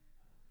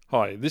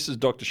Hi, this is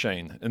Dr.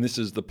 Shane, and this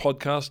is the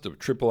podcast of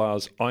Triple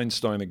R's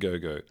Einstein A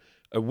Go-Go,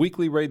 a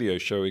weekly radio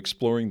show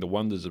exploring the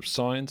wonders of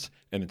science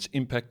and its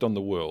impact on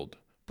the world,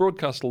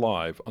 broadcast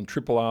live on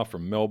Triple R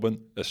from Melbourne,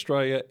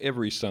 Australia,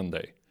 every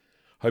Sunday.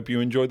 Hope you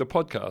enjoy the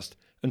podcast,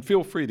 and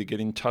feel free to get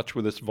in touch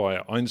with us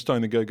via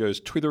Einstein A Go-Go's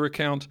Twitter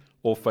account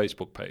or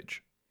Facebook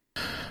page.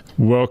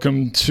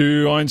 Welcome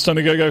to Einstein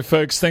A Go-Go,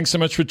 folks. Thanks so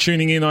much for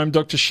tuning in. I'm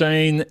Dr.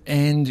 Shane,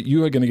 and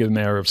you are going to get an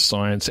hour of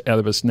science out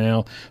of us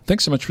now.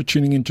 Thanks so much for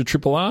tuning in to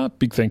Triple R.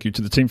 Big thank you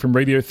to the team from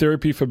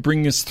Radiotherapy for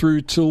bringing us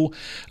through till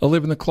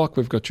 11 o'clock.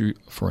 We've got you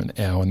for an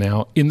hour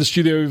now. In the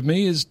studio with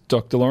me is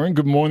Dr. Lauren.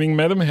 Good morning,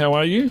 madam. How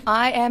are you?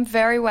 I am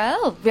very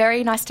well.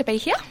 Very nice to be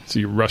here. So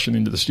you're rushing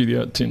into the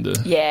studio at 10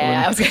 to...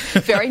 Yeah, it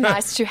was very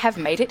nice to have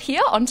made it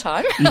here on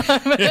time.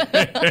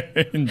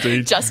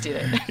 Indeed. Just did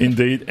it.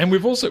 Indeed. And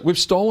we've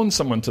stolen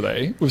someone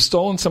today. We've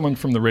stolen someone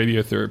from the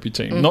radiotherapy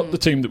team. Not the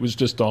team that was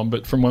just on,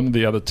 but from one of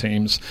the other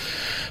teams.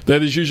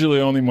 That is usually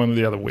on in one of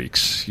the other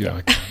weeks.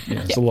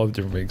 It's a lot of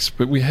different weeks.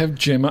 But we have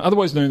Gemma,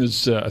 otherwise known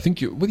as, what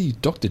are you,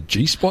 Dr.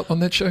 G-Spot on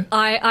that show?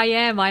 I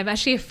am. I'm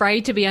actually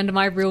afraid to be under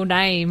my real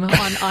name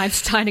on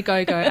Einstein A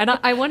Go-Go. And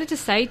I wanted to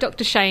say,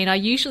 Dr. Shane, I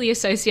usually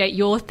associate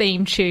your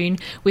theme tune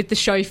with the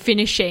show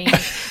finishing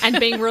and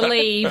being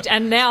relieved.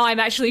 And now I'm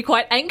actually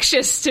quite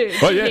anxious to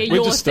hear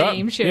your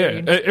theme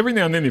tune. Yeah. Every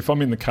now and then, if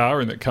I'm in the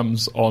car and it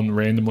comes on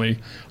randomly,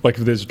 like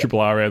if there's a Triple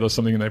R ad or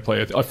something and they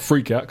play it, I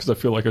freak out because I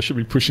feel like I should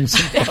be pushing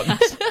some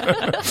buttons.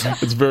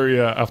 It's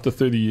very, after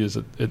 30 years,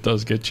 it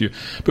does get you.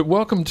 But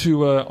welcome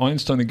to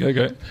Einstein A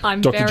Go-Go.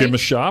 Dr. Gemma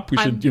Sharp. We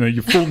should,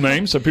 your full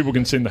name so people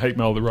can send the hate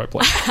mail to the right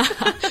place.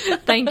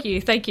 Thank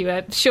you.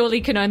 It surely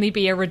can only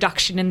be a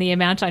reduction in the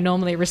amount I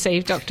normally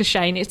receive, Dr.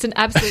 Shane. It's an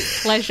absolute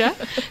pleasure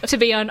to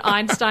be on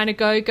Einstein A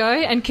Go-Go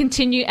and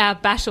continue our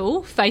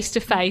battle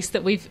face-to-face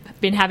that we've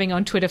been having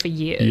on Twitter for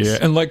years. Yeah,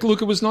 and look,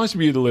 it was nice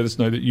of you to let us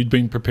know that you'd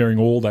been preparing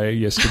all day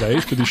yesterday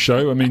for this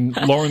show. I mean,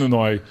 Lauren and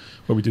I,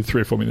 we did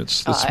 3 or 4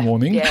 minutes this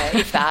morning. Yeah,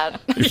 if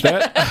that.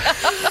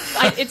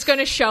 It's going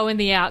to show in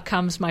the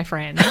outcomes, my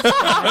friend. No,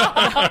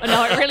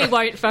 it really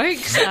won't,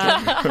 folks.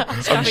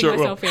 I'm sure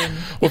myself in.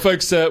 Well,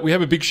 folks, we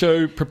have a big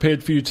show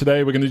prepared for you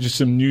today. We're going to do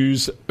some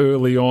news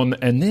early on,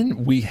 and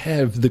then we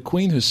have the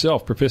Queen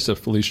herself, Professor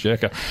Felice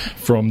Jacka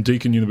from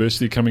Deakin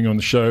University, coming on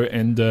the show,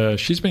 and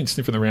she's been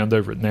sniffing around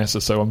over at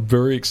NASA, so I'm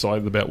very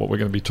excited about what we're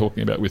going to be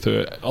talking about with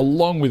her,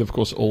 along with, of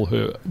course, all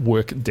her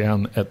work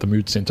down at the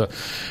Mood Centre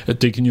at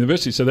Deakin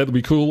University. So that'll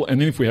be cool. And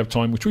then if we have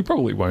time, which we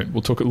probably won't,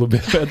 we'll talk a little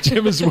bit about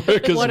Gemma's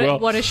work as well.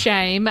 What a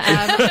shame.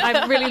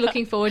 I'm really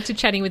looking forward to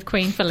chatting with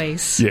Queen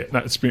Felice. Yeah,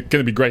 it's going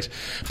to be great.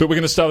 But we're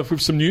going to start off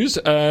with some news.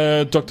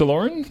 Dr.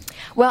 Lauren?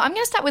 Well, I'm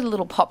going to start with a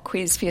little pop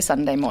quiz for your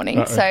Sunday morning.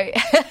 Uh-oh. So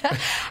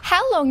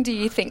how long do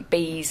you think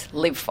bees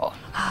live for?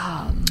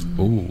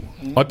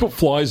 I put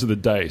flies of the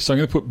day, so I'm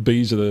going to put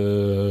bees of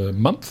the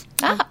month.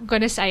 I'm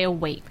going to say a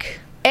week.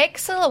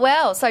 Excellent.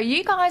 Well, so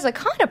you guys are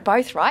kind of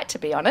both right, to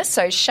be honest.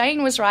 So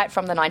Shane was right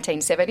from the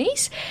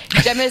 1970s.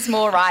 Gemma's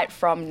more right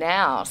from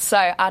now. So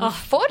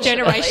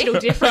unfortunately... generational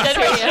difference.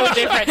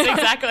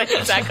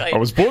 Exactly. I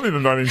was born in the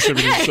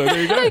 1970s, so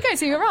there you go. There you go.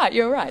 So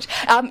you're right.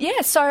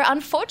 So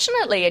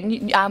unfortunately,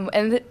 and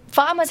the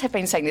farmers have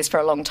been saying this for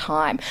a long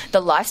time,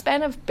 the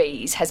lifespan of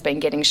bees has been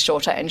getting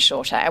shorter and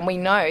shorter. And we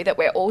know that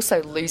we're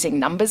also losing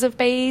numbers of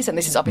bees, and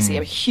this is obviously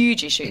a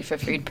huge issue for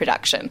food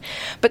production.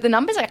 But the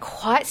numbers are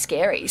quite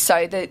scary.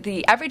 So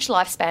the average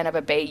lifespan of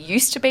a bee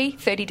used to be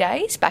 30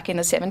 days back in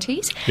the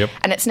 70s,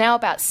 and it's now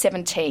about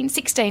 16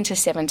 to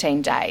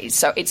 17 days.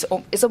 So it's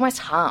almost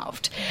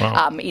halved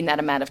in that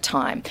amount of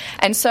time.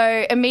 And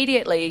so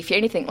immediately, if you're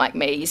anything like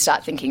me, you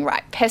start thinking,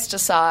 right,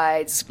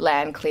 pesticides,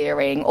 land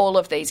clearing, all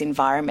of these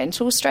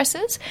environmental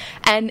stresses,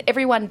 and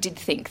everyone did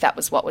think that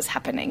was what was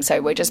happening.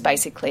 So we're just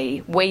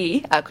basically,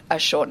 we are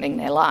shortening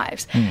their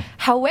lives.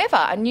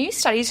 However, a new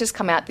study has just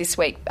come out this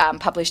week,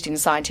 published in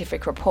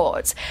Scientific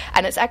Reports,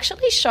 and it's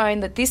actually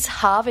shown that this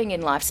halving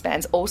in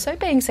lifespan's also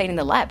being seen in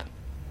the lab.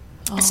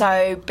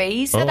 So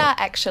bees that are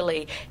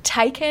actually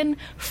taken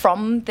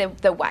from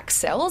the wax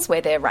cells where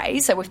they're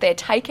raised, so if they're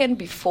taken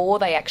before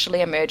they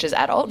actually emerge as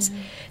adults,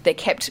 they're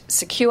kept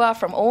secure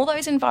from all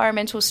those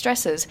environmental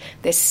stresses,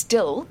 they're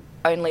still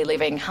only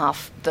living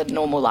half the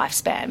normal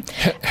lifespan.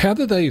 How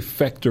do they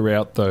factor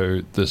out, though,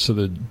 the sort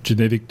of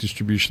genetic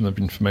distribution of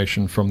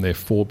information from their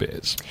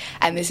forebears?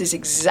 And this is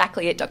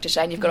exactly it, Dr.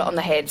 Shane. You've got it on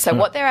the head. So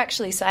what they're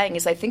actually saying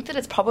is they think that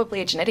it's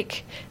probably a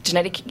genetic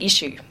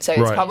issue. So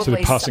it's probably so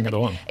they're passing it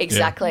on.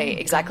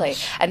 Exactly.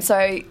 And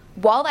so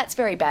while that's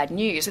very bad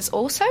news, it's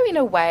also in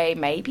a way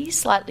maybe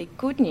slightly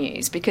good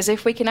news, because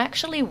if we can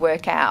actually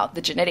work out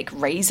the genetic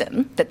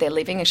reason that they're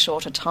living a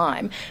shorter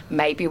time,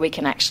 maybe we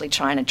can actually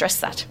try and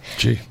address that.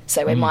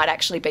 So it might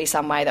actually be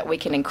some way that we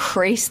can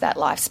increase that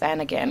lifespan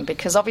again,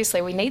 because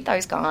obviously we need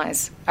those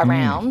guys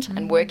around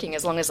and working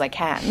as long as they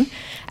can,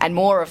 and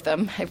more of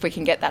them if we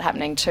can get that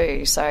happening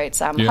too. So it's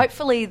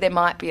hopefully there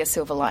might be a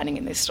silver lining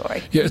in this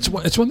story. Yeah, it's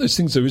one of those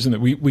things though, isn't it?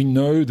 We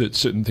know that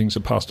certain things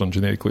are passed on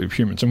genetically of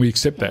humans, and we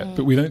accept that,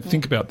 but we don't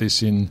think about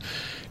this in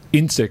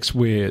insects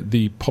where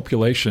the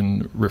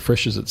population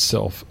refreshes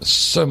itself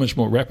so much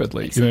more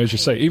rapidly. Exactly. You know, as you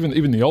say, even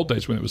in the old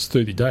days when it was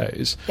 30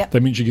 days,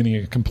 that means you're getting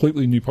a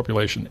completely new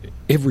population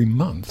every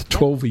month,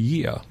 12 a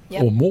year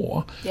or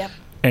more. Yep.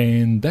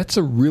 And that's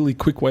a really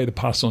quick way to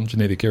pass on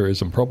genetic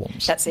errors and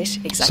problems. That's it,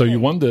 exactly. So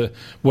you wonder,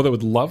 what I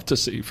would love to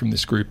see from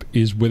this group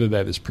is whether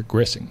that is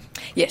progressing.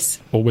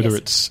 Yes. Or whether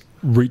it's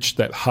reached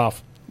that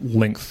half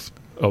length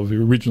of the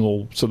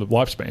original sort of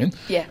lifespan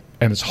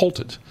and it's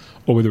halted,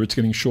 or whether it's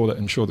getting shorter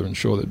and shorter and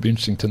shorter. It'd be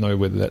interesting to know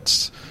whether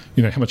that's,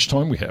 you know, how much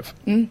time we have.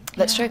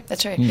 That's true.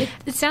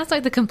 It sounds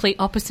like the complete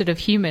opposite of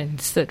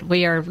humans, that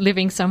we are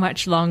living so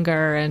much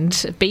longer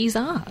and bees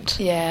aren't.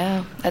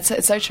 Yeah,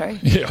 it's so true.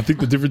 Yeah, I think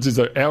the difference is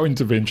that our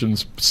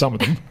interventions, some of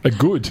them, are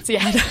good.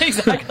 Yeah,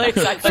 exactly.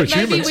 But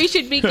maybe we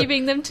should be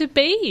giving them to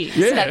bees.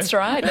 Yeah. That's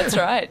right.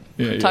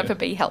 Time for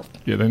bee health.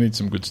 Yeah, they need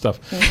some good stuff.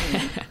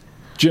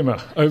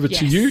 Gemma, over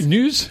to you.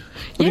 News?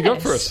 What do you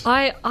got for us?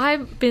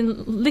 I've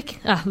been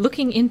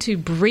looking into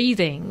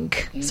breathing.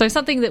 So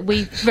something that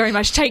we very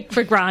much take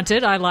for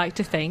granted, I like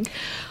to think.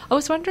 I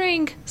was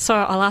wondering, so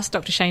I'll ask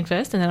Dr. Shane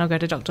first and then I'll go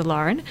to Dr.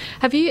 Lauren.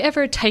 Have you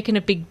ever taken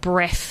a big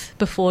breath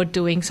before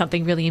doing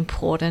something really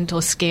important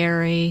or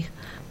scary?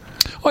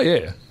 Oh,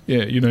 yeah.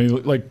 Yeah, you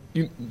know,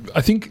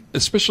 I think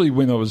especially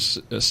when I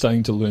was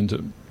starting to learn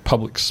to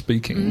public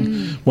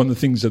speaking, one of the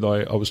things that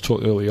I was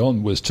taught early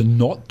on was to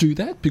not do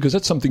that, because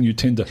that's something you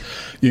tend to,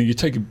 you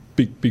take a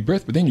big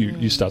breath, but then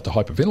you start to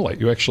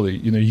hyperventilate. You actually,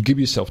 you give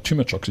yourself too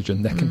much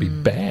oxygen. That can be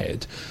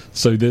bad.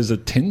 So there's a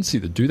tendency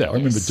to do that. I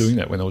remember doing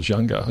that when I was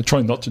younger. I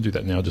try not to do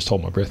that now. I just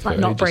hold my breath. Like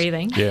not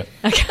breathing. Yeah.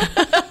 Okay.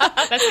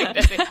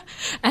 That's it.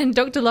 And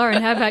Dr.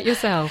 Lauren, how about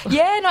yourself?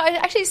 Yeah, no,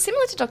 actually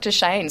similar to Dr.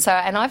 Shane. So,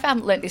 and I've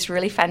learnt this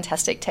really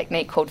fantastic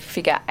technique called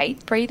figure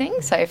 8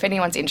 breathing. So if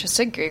anyone's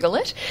interested, Google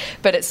it.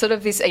 But it's sort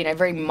of this,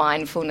 very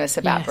mindfulness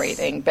about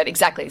breathing, but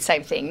exactly the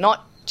same thing.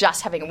 Not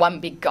just having one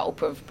big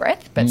gulp of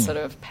breath, but sort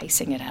of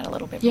pacing it out a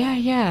little bit more.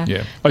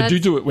 Yeah. I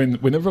do it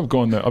whenever I've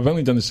gone there. I've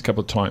only done this a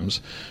couple of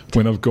times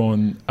when I've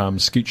gone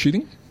skeet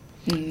shooting.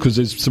 Because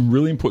there's some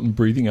really important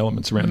breathing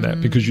elements around that,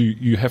 because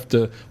you have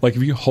to, like,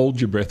 if you hold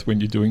your breath when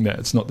you're doing that,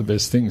 it's not the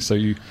best thing. So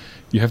you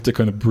have to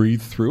kind of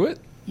breathe through it.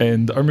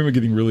 And I remember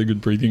getting really good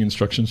breathing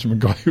instructions from a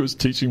guy who was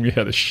teaching me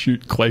how to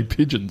shoot clay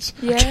pigeons.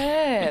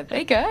 Yeah, there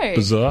you go.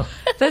 Bizarre.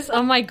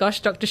 Oh my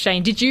gosh, Dr.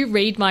 Shane, did you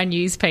read my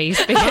news piece?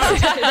 Is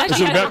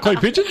it about clay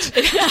pigeons?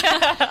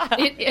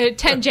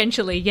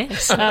 Tangentially,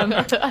 yes.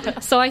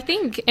 So I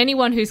think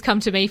anyone who's come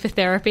to me for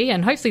therapy,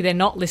 and hopefully they're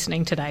not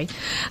listening today,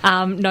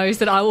 knows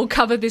that I will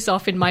cover this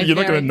off in my You're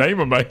not going to name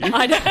them, are you?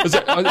 I know. Is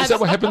that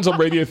what happens on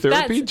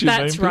radiotherapy?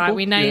 That's right.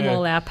 We name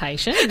all our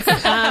patients.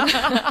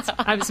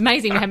 It's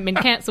amazing we haven't been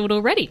cancelled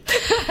already.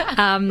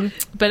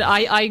 But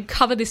I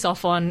cover this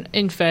off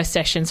in first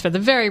sessions for the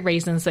very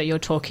reasons that you're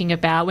talking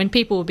about. When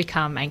people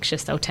become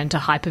anxious, they'll tend to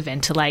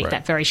hyperventilate,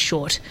 that very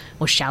short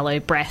or shallow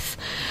breath.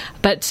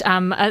 But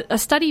a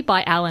study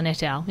by Allen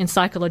et al. In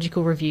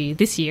Psychological Review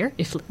this year,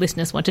 if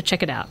listeners want to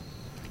check it out,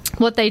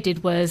 what they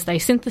did was they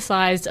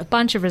synthesized a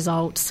bunch of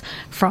results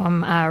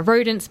from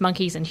rodents,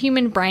 monkeys, and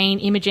human brain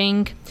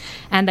imaging,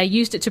 and they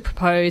used it to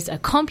propose a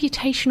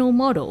computational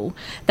model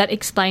that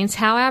explains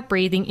how our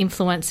breathing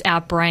influences our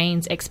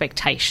brain's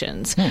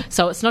expectations.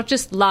 So it's not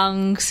just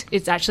lungs,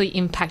 it's actually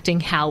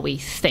impacting how we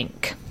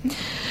think.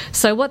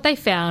 So what they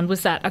found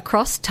was that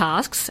across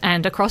tasks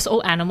and across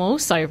all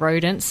animals, so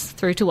rodents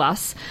through to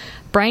us,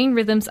 brain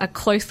rhythms are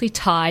closely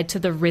tied to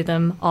the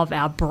rhythm of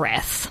our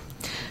breath.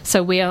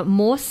 So we are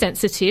more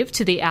sensitive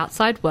to the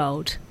outside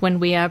world when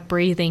we are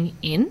breathing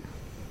in.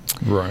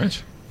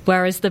 Right.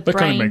 Whereas the brain... That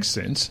kind of makes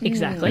sense.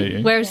 Exactly.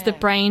 Yeah. Whereas the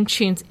brain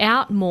tunes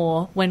out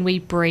more when we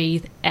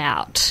breathe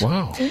out.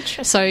 Wow.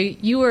 Interesting. So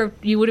you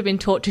would have been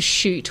taught to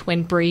shoot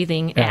when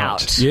breathing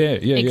out. Yeah.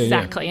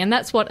 Exactly. And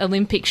that's what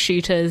Olympic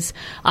shooters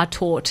are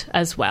taught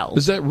as well.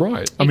 Is that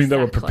right? I mean, they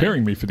were Exactly.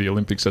 preparing me for the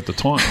Olympics at the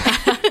time.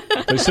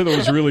 They said I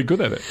was really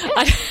good at it.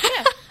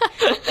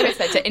 I would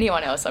say to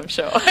anyone else, I'm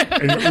sure.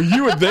 And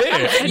you were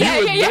there.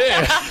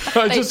 Yeah.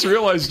 I just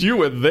realised you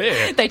were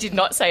there. They did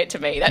not say it to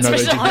me. That's No, for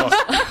they sure.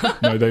 did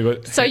not. No, they were.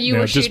 So you now,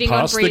 were just shooting on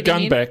pass the breathing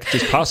gun in? back.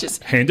 Just pass it.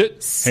 Hand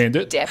it.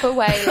 Step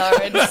away,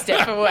 Lauren.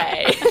 Step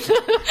away.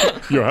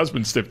 Your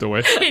husband stepped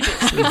away.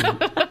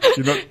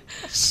 You're not.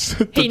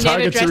 The He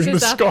never targets are in the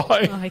dresses up.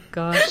 sky. Oh my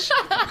gosh.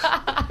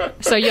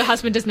 So your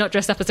husband does not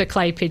dress up as a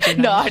clay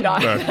pigeon? No. No,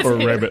 or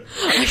a rabbit.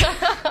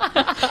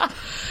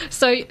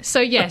 So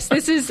yes,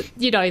 this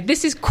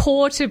is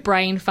core to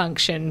brain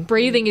function.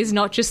 Breathing is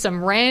not just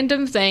some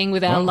random thing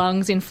with our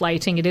lungs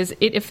inflating.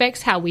 It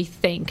affects how we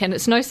think, and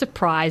it's no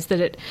surprise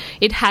that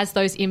it has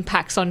those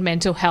impacts on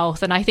mental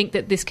health. And I think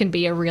that this can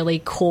be a really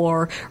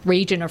core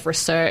region of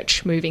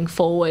research moving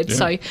forward. Yeah.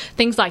 So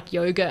things like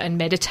yoga and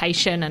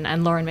meditation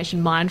and Lauren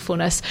mentioned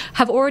mindfulness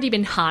have already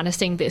been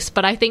harnessing this,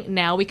 but I think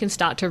now we can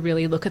start to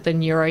really look at the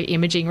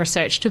neuroimaging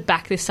research to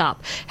back this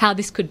up, how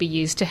this could be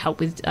used to help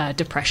with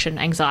depression,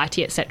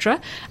 anxiety, etc.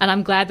 etc. And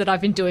I'm glad that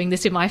I've been doing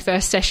this in my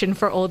first session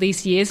for all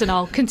these years, and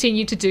I'll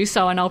continue to do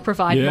so, and I'll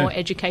provide more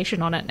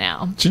education on it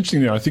now. It's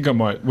interesting. I think I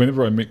might,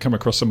 whenever I come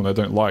across someone I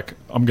don't like,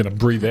 I'm going to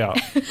breathe out.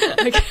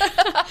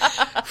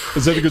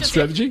 Is that a good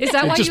strategy? Is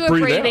that why you were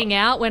breathing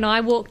out when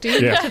I walked in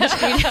to the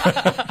studio?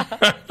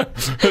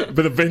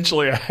 But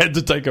eventually I had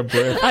to take a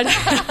breath.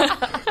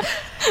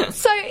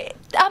 So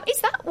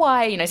is that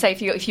why, say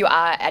if you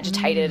are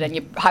agitated and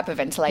you're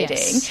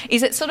hyperventilating,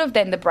 is it sort of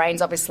then the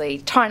brain's obviously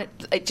trying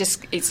to,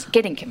 it's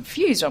getting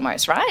confused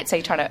almost, right? So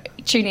you're trying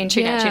to tune in,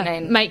 tune out, tune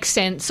in. Make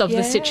sense of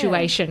the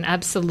situation,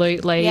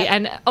 absolutely. Yeah.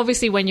 And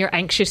obviously when you're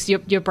anxious,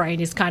 your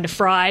brain is kind of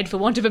fried, for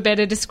want of a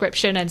better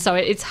description, and so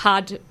it's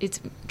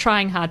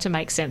trying hard to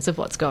make sense of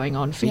what's going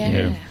on for you.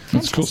 Yeah,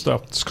 that's cool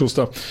stuff. It's cool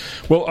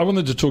stuff. Well, I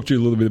wanted to talk to you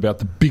a little bit about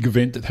the big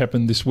event that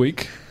happened this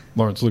week.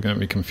 Lauren's looking at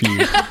me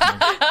confused.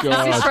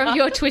 God. Is this from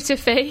your Twitter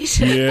feed?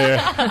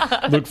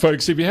 Yeah. Look,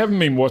 folks, if you haven't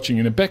been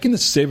watching, back in the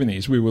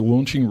 70s, we were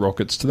launching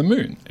rockets to the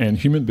moon, and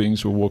human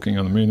beings were walking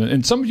on the moon.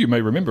 And some of you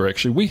may remember,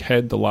 actually, we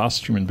had the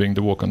last human being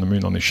to walk on the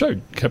moon on this show,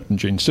 Captain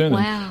Gene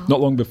Cernan, not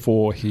long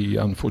before he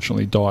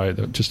unfortunately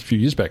died just a few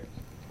years back.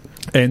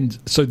 And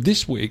so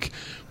this week,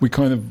 we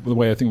kind of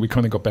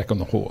got back on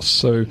the horse.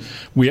 So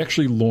we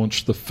actually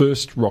launched the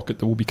first rocket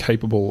that will be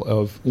capable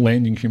of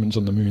landing humans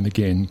on the moon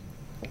again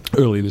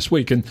earlier this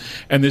week. And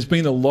there's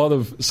been a lot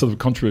of sort of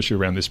controversy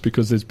around this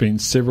because there's been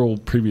several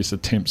previous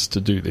attempts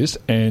to do this.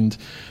 And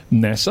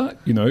NASA,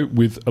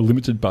 with a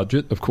limited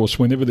budget, of course,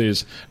 whenever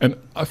there's... And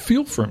I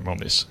feel for them on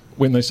this.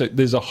 When they say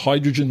there's a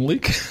hydrogen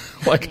leak,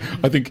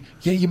 I think,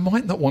 you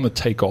might not want to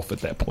take off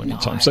at that point in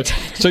time. So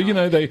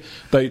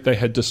they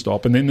had to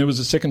stop. And then there was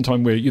a second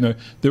time where,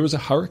 there was a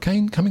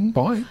hurricane coming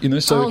by,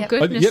 so... Oh,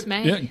 goodness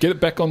me. Yeah, get it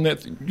back on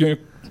that,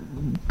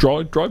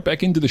 drive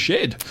back into the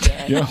shed.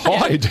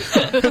 Hide. It's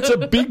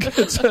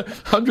a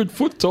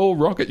 100-foot tall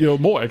rocket.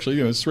 More actually.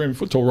 It's a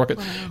 300-foot tall rocket.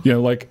 Wow.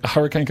 Like a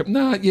hurricane.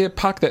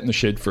 Park that in the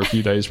shed for a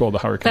few days while the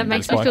hurricane. That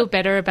makes me feel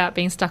better about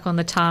being stuck on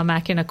the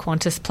tarmac in a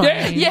Qantas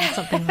plane. Or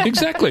something like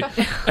exactly.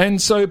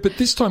 And so, but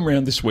this time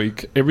around, this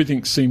week,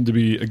 everything seemed to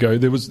be a go.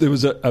 There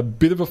was a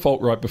bit of a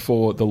fault right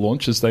before the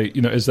launch as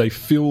they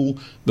fill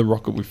the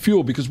rocket with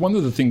fuel, because one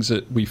of the things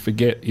that we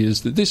forget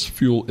is that this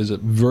fuel is at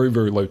very,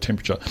 very low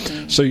temperature.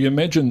 So you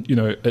imagine,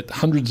 at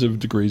hundreds of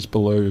degrees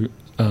below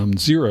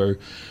zero,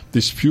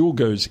 this fuel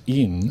goes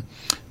in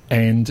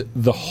and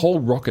the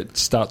whole rocket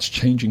starts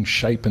changing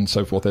shape and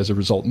so forth as a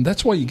result. And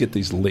that's why you get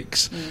these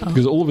leaks,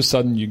 because all of a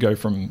sudden you go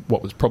from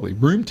what was probably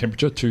room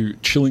temperature to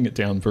chilling it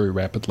down very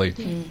rapidly.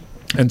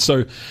 And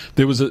so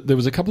there was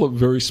a couple of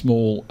very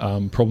small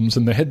problems,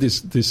 and they had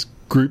this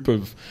group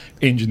of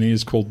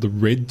engineers called the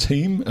Red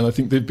Team, and I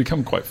think they've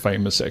become quite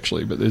famous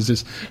actually. But there's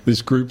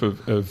this group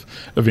of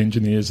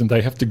engineers, and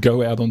they have to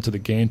go out onto the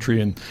gantry,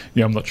 and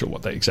I'm not sure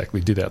what they exactly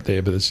did out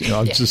there, but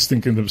I was just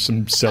thinking of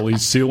some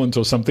Sally's sealant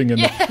or something,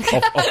 and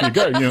off you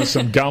go,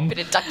 some gum, bit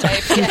of duct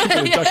tape.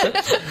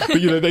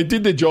 But they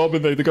did their job,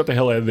 and they got the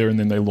hell out of there, and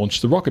then they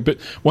launched the rocket. But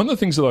one of the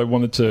things that I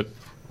wanted to...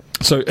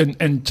 So,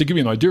 and to give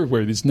you an idea of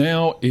where it is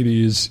now, it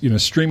is,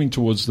 streaming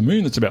towards the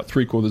moon. It's about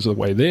 3/4 of the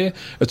way there.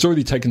 It's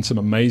already taken some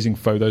amazing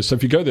photos. So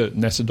if you go to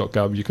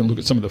nasa.gov, you can look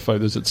at some of the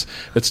photos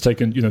it's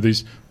taken,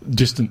 these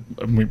distant,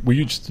 we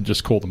used to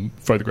just call them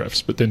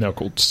photographs, but they're now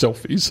called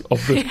selfies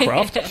of the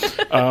craft.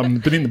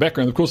 But in the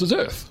background, of course, is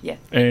Earth. Yeah.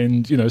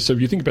 And, so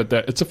if you think about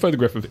that, it's a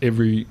photograph of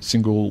every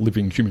single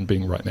living human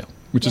being right now,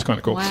 which is kind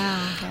of cool.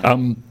 Wow.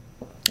 Okay.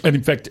 And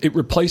in fact, it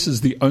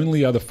replaces the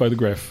only other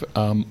photograph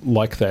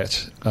like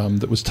that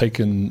that was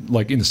taken,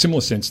 like in a similar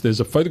sense. There's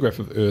a photograph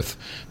of Earth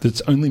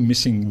that's only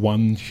missing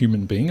one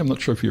human being. I'm not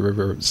sure if you've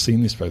ever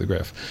seen this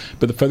photograph,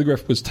 but the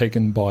photograph was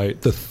taken by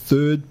the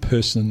third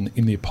person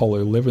in the Apollo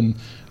 11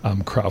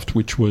 craft,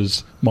 which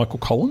was Michael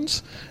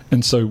Collins.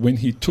 And so when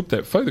he took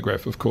that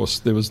photograph, of course,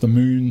 there was the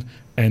moon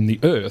and the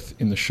Earth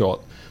in the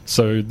shot.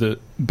 So the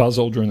Buzz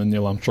Aldrin and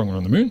Neil Armstrong were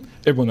on the moon.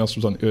 Everyone else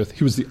was on Earth.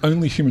 He was the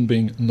only human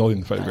being not in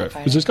the photograph,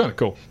 which is kind of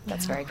cool.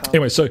 That's very cool.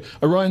 Anyway, so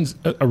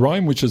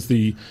Orion, which is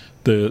the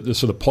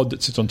sort of pod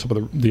that sits on top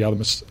of the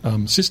Artemis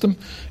system,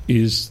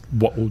 is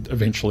what will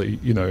eventually,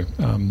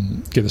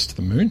 get us to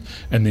the moon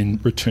and then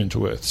return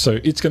to Earth. So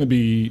it's going to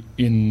be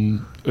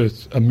in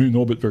a moon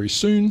orbit very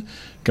soon,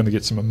 going to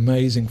get some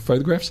amazing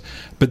photographs.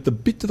 But the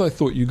bit that I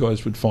thought you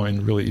guys would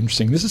find really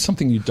interesting, this is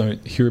something you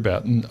don't hear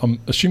about, and I'm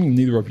assuming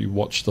neither of you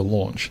watched the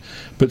launch,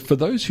 but for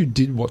those who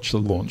did watch the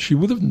launch, you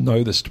would have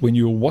noticed when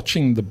you were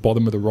watching the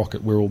bottom of the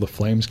rocket where all the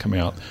flames come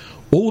out,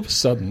 all of a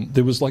sudden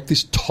there was like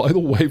this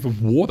tidal wave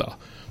of water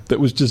that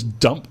was just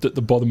dumped at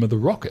the bottom of the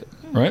rocket,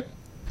 right?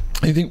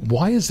 And you think,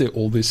 why is there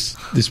all this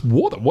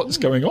water? What's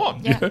going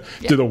on? Yeah.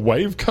 Did a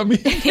wave come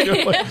in?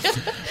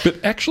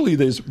 But actually,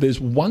 there's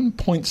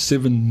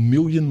 1.7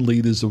 million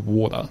litres of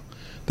water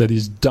that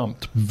is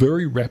dumped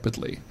very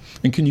rapidly.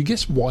 And can you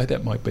guess why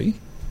that might be?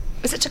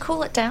 Is it to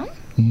cool it down?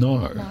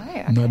 No,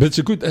 okay. No. But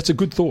that's a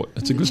good thought.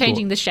 It's a good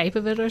changing thought. The shape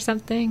of it or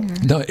something. Or?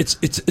 No,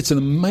 it's an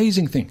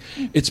amazing thing.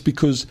 It's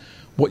because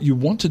what you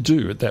want to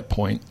do at that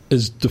point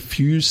is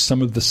diffuse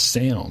some of the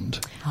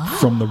sound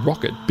from the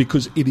rocket,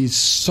 because it is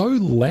so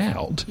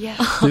loud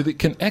that it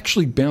can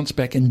actually bounce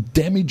back and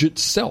damage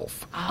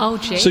itself. Oh,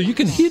 gee. So you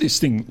can hear this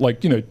thing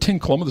 10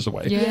 kilometres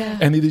away,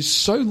 and it is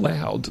so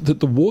loud that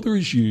the water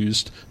is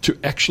used to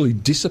actually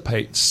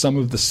dissipate some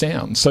of the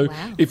sound. So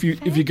if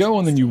you go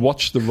on and you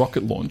watch the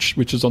rocket launch,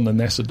 which is on the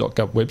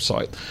nasa.gov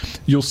website,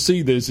 you'll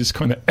see there's this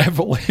kind of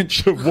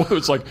avalanche of water.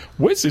 It's like,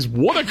 where's this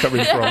water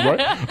coming from,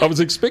 right? I was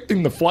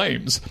expecting the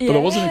flames, but I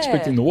wasn't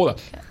expecting the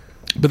water.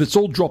 But it's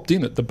all dropped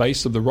in at the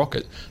base of the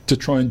rocket to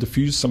try and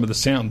diffuse some of the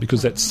sound,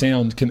 because that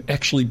sound can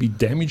actually be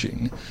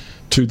damaging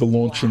to the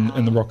launch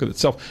and the rocket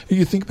itself.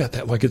 You think about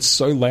that, like it's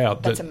so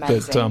loud that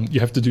you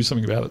have to do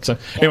something about it. So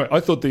anyway,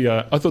 I thought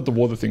the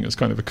water thing is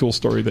kind of a cool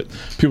story that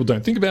people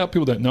don't think about,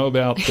 people don't know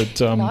about.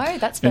 But no,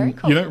 that's very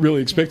cool. You don't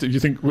really expect it. You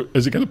think,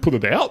 is it going to put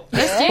it out?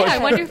 I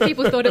wonder if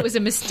people thought it was a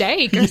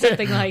mistake or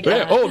something like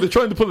that. Oh, they're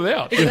trying to put it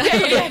out.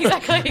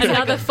 Exactly.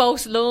 Another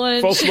false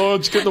launch. False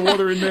launch, get the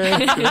water in there.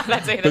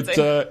 That's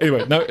it.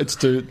 Anyway, no, it's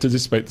to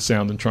dissipate the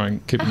sound and try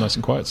and keep it nice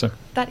and quiet. So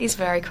that is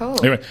very cool.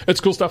 Anyway,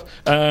 it's cool stuff.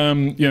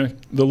 The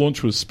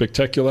launch was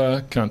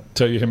spectacular. Can't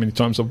tell you how many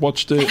times I've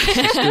watched it. It's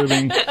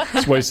disturbing.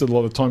 It's wasted a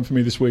lot of time for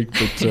me this week.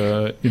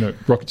 But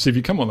rockets. If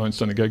you come on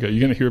Einstein and Go, you're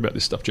going to hear about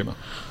this stuff, Gemma.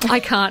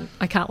 I can't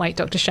wait,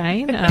 Dr.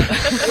 Shane.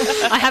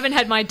 I haven't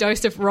had my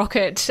dose of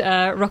rocket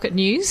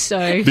news.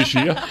 So this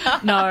year,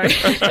 no,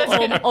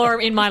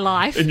 or in my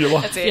life. In your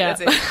life,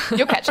 that's it.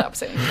 You'll catch up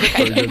soon.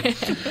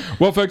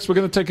 Well, folks, we're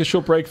going to take a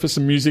short break for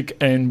some music,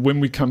 and when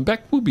we come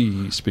back, we'll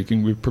be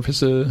speaking with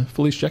Professor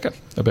Felice Jacka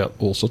about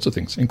all sorts of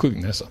things,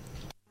 including NASA.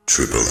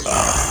 Triple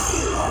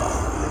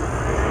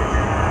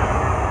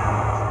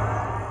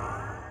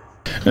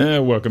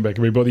R. Welcome back,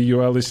 everybody.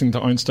 You are listening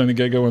to Einstein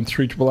and Go on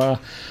 3RR.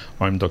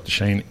 I'm Dr.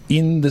 Shane.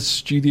 In the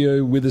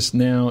studio with us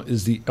now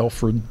is the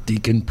Alfred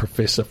Deakin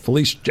Professor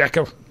Felice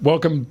Jacka.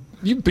 Welcome.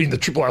 You've been to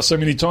Triple R so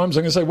many times,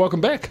 I'm going to say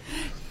welcome back.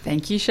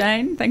 Thank you,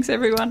 Shane. Thanks,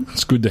 everyone.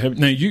 It's good to have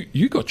you. Now,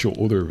 you got your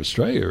Order of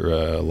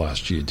Australia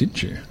last year,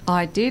 didn't you?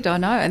 I did, I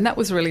know, and that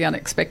was really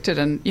unexpected.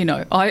 And,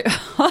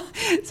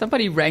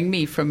 somebody rang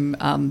me from,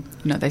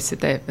 they said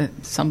they're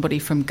somebody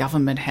from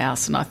Government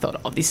House, and I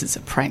thought, this is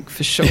a prank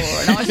for sure.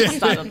 And I just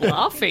started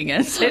laughing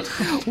and said,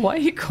 why are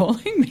you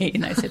calling me?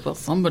 And they said, well,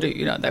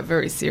 somebody, they're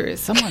very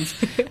serious. Someone's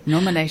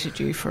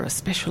nominated you for a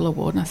special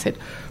award. And I said,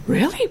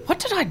 really? What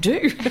did I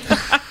do?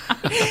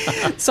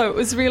 So it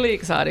was really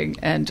exciting,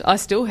 and I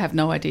still have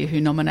no idea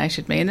who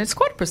nominated me, and it's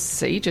quite a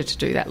procedure to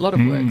do that, a lot of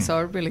work, so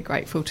I'm really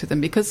grateful to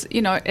them, because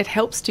it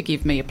helps to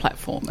give me a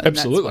platform, and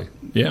absolutely,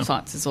 that's what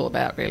science is all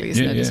about, really,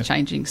 isn't it? It's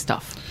changing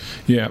stuff.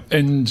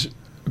 And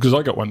because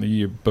I got one the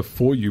year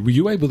before you, were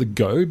you able to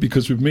go?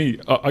 Because with me,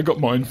 I got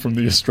mine from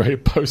the Australia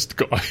Post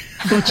guy,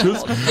 which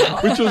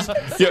was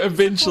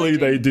eventually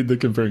they did the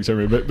conferring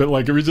ceremony, but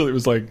like originally it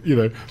was like,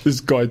 this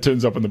guy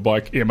turns up on the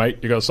bike, yeah, mate,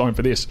 you got to sign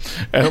for this,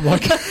 and I'm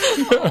like,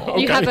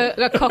 okay. You have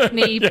a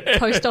Cockney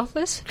post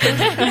office?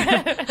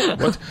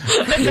 What?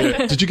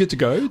 Yeah. Did you get to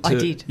go? I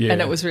did, and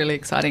it was really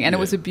exciting, and it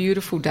was a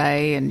beautiful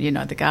day, and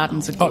the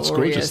gardens are glorious, it's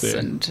gorgeous there.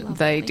 And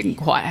they didn't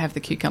quite have the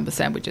cucumber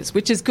sandwiches,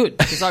 which is good,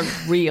 because I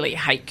really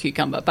hate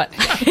cucumber. But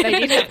they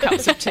did have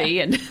cups of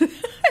tea, and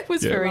it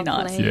was very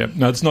nice. Yeah,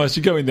 no, it's nice.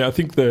 You go in there. I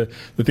think the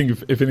thing,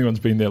 if anyone's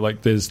been there,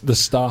 like the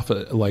staff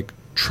are like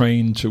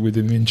trained to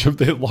within an inch of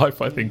their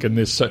life, I think, and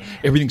there's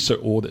everything's so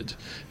ordered,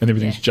 and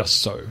everything's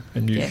just so,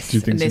 and you do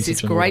things. And there's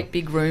this great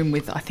big room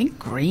with, I think,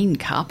 green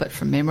carpet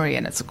from memory,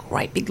 and it's a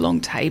great big long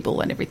table,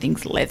 and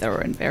everything's leather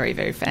and very,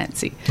 very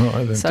fancy.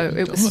 So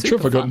it was. I'm not sure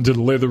if I got into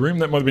the leather room.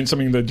 That might have been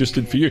something they just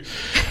did for you.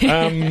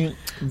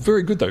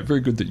 Very good though. Very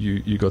good that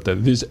you got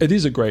that. It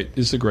is a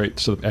great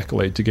sort of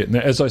accolade to get.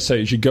 Now, as I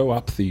say, as you go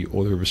up the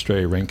Order of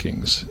Australia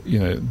rankings,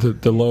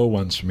 the lower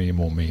ones for me are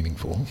more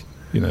meaningful.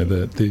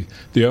 The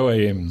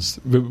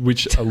OAMs,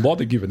 which a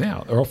lot are given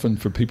out, are often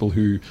for people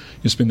who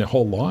spend their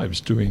whole lives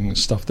doing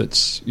stuff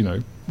that's,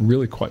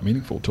 really quite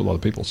meaningful to a lot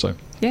of people. So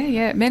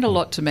yeah, it meant a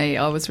lot to me.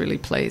 I was really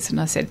pleased, and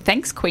I said,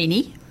 thanks,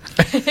 Queenie.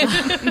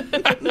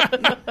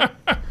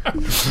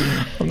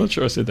 I'm not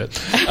sure I said that.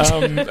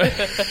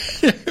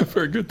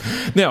 Very good.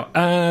 Now,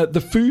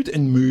 the Food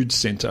and Mood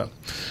Centre.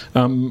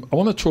 I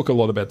want to talk a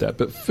lot about that.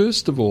 But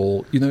first of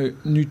all,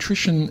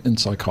 nutrition and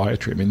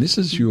psychiatry. I mean, this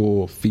is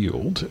your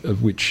field,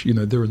 of which,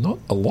 there are not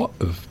a lot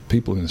of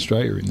people in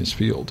Australia in this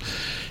field.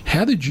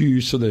 How did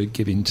you sort of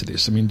get into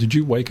this? I mean, did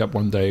you wake up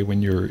one day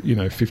when you're,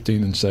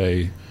 15 and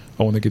say,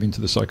 I want to get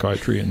into the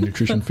psychiatry and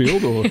nutrition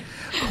field? Or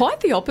quite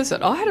the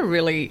opposite. I had a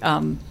really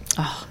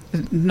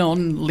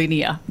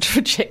non-linear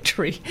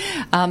trajectory.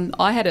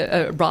 I had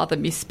a rather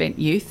misspent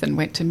youth and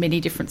went to many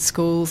different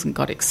schools and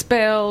got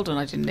expelled, and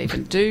I didn't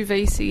even do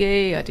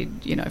VCE. I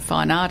did,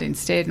 fine art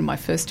instead, and my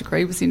first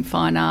degree was in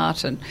fine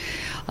art, and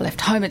I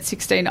left home at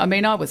 16. I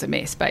mean, I was a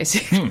mess,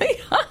 basically.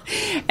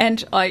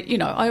 And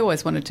I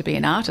always wanted to be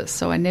an artist,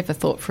 so I never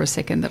thought for a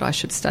second that I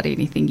should study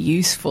anything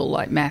useful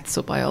like maths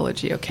or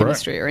biology or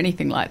chemistry or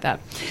anything like that.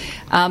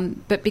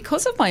 But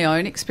because of my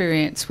own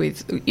experience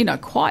with,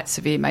 quite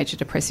severe major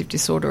depressive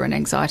disorder disorder and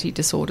anxiety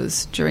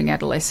disorders during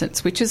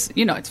adolescence, which is,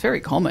 it's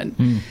very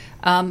common.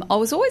 I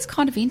was always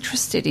kind of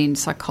interested in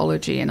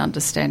psychology and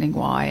understanding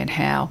why and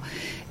how.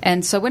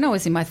 And so when I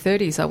was in my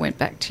 30s, I went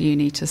back to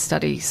uni to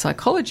study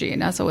psychology.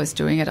 And as I was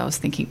doing it, I was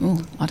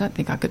thinking, I don't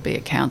think I could be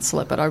a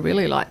counsellor, but I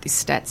really like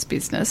this stats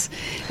business.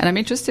 And I'm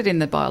interested in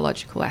the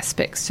biological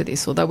aspects to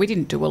this, although we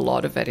didn't do a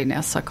lot of it in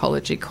our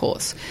psychology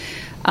course.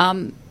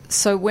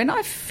 So when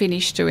I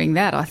finished doing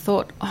that, I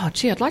thought,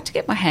 I'd like to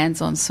get my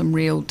hands on some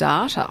real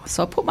data.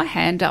 So I put my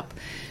hand up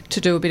to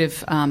do a bit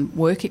of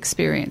work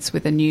experience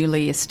with a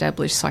newly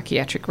established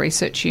psychiatric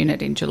research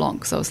unit in Geelong,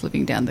 because I was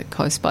living down the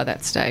coast by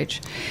that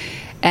stage.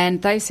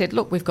 And they said,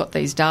 look, we've got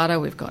these data,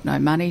 we've got no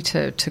money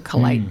to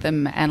collate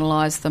them,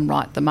 analyse them,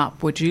 write them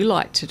up. Would you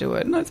like to do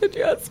it? And I said,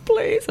 yes,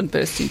 please, and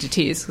burst into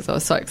tears because I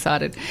was so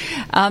excited.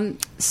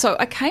 So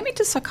I came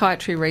into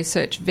psychiatry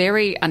research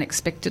very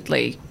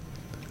unexpectedly,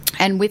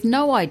 and with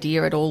no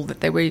idea at all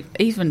that there were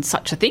even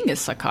such a thing as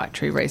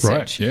psychiatry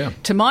research. Right, yeah.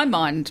 To my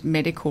mind,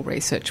 medical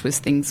research was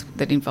things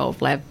that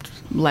involved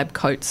lab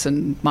coats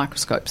and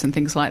microscopes and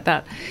things like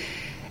that.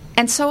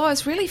 And so I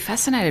was really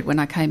fascinated when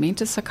I came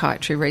into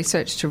psychiatry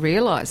research to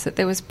realise that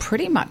there was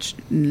pretty much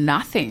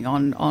nothing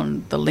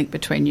on the link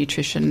between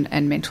nutrition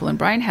and mental and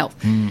brain health.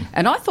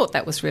 And I thought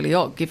that was really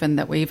odd, given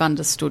that we've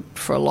understood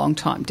for a long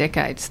time,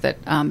 decades, that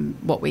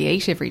what we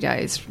eat every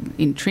day is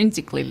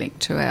intrinsically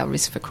linked to our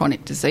risk for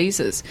chronic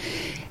diseases.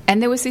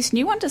 And there was this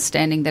new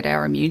understanding that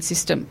our immune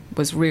system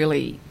was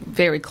really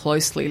very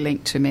closely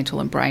linked to mental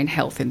and brain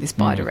health in this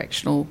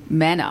bidirectional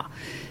manner.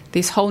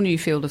 This whole new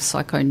field of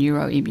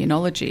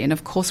psychoneuroimmunology. And,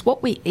 of course,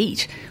 what we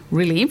eat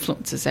really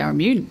influences our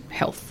immune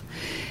health.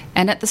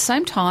 And at the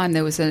same time,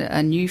 there was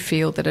a new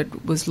field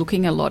that was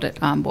looking a lot at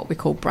what we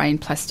call brain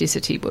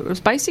plasticity, but it was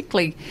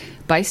basically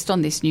based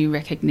on this new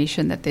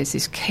recognition that there's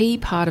this key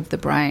part of the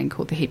brain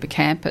called the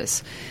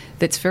hippocampus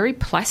that's very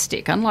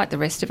plastic. Unlike the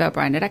rest of our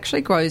brain, it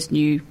actually grows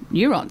new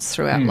neurons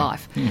throughout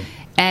life,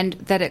 and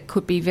that it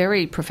could be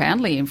very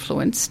profoundly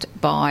influenced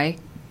by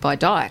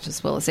diet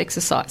as well as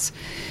exercise.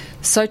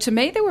 So to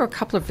me, there were a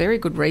couple of very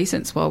good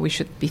reasons why we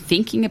should be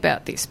thinking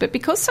about this. But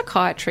because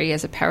psychiatry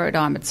as a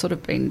paradigm had sort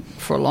of been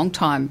for a long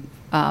time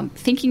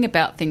thinking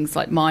about things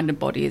like mind and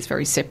body as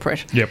very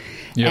separate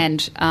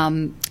and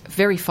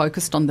very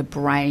focused on the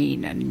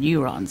brain and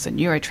neurons and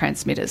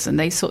neurotransmitters and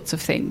these sorts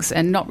of things,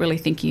 and not really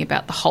thinking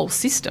about the whole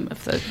system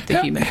of the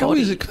human body. How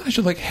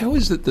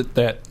is it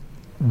that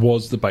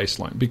was the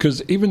baseline?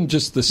 Because even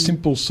just the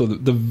simple,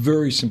 the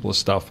very simplest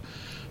stuff,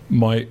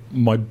 my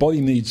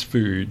body needs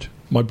food.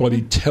 My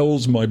body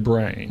tells my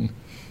brain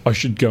I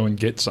should go and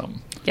get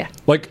some. Yeah.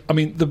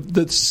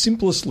 The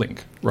simplest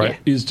link, right,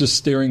 is just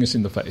staring us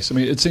in the face. I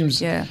mean, it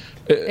seems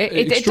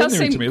it does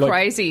seem to me.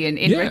 crazy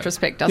in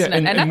retrospect, doesn't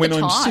it? And when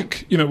I'm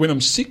sick, when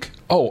I'm sick,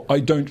 I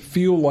don't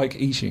feel like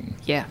eating.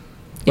 Yeah.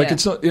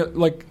 It's not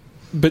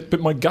But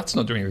my gut's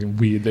not doing anything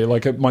weird there.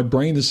 My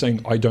brain is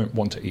saying I don't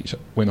want to eat it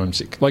when I'm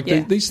sick.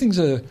 These things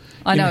are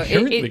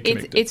inherently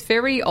connected. It's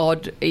very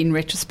odd in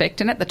retrospect,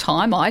 and at the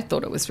time I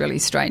thought it was really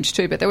strange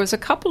too. But there was a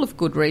couple of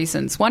good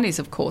reasons. One is,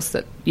 of course,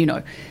 that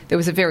there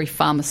was a very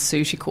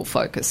pharmaceutical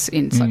focus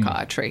in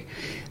psychiatry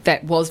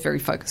that was very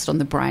focused on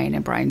the brain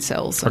and brain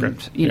cells,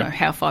 and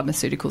how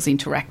pharmaceuticals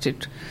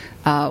interacted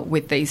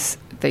with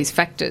these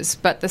factors.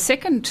 But the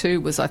second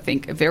too was, I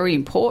think, very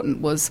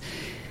important, was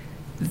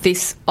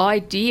this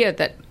idea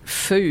that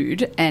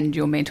food and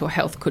your mental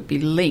health could be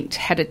linked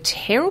had a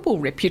terrible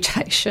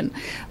reputation,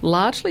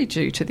 largely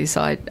due to this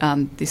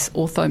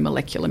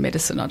orthomolecular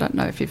medicine. I don't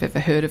know if you've ever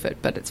heard of it,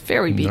 but it's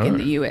very big in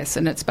the US,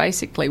 and it's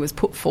basically was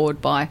put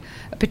forward by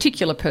a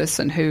particular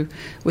person who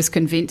was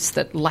convinced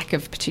that lack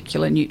of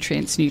particular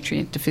nutrient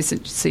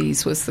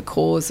deficiencies was the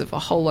cause of a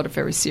whole lot of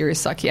very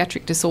serious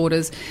psychiatric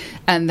disorders,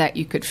 and that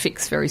you could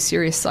fix very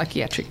serious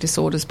psychiatric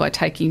disorders by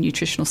taking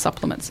nutritional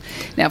supplements.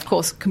 Now, of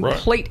course,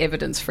 complete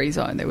evidence-free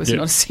zone. There was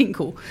not a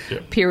single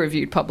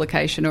peer-reviewed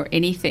publication or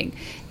anything.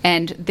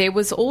 And there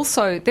were a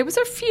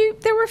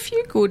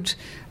few good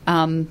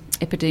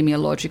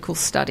epidemiological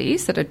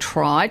studies that had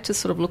tried to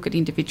sort of look at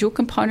individual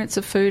components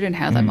of food and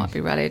how they might be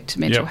related to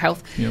mental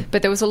health.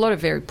 But there was a lot of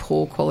very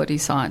poor quality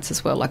science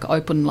as well, like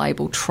open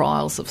label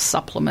trials of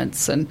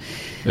supplements. And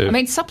I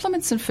mean,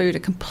 supplements and food are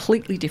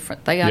completely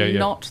different. They are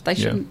not, they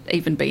shouldn't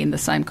even be in the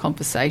same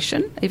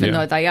conversation, even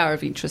though they are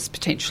of interest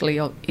potentially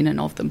in and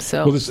of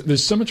themselves. Well,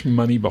 there's so much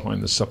money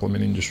behind the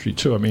supplement industry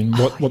too. I mean,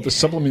 what the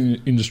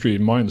supplement industry,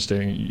 in my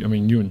understanding, I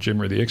mean, you and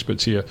Gemma are the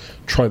experts here,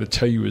 try to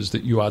tell you is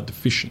that you are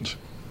deficient.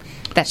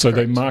 That's correct.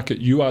 They market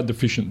you are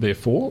deficient,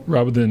 therefore,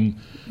 rather than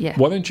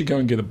why don't you go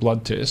and get a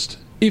blood test?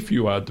 If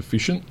you are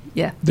deficient,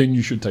 then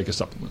you should take a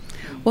supplement.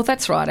 Well,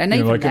 that's right, and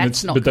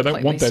that's not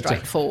completely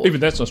straightforward. Even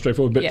that's not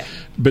straightforward,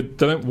 but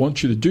they don't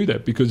want you to do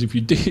that, because if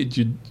you did,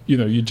 your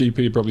GP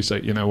would probably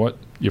say, you know what,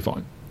 you're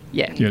fine.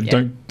 Yeah.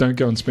 Don't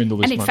go and spend all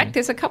this money. And in money. fact,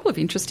 there's a couple of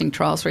interesting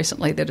trials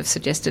recently that have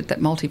suggested that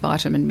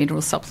multivitamin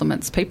mineral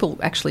supplements, people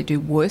actually do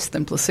worse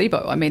than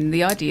placebo. I mean,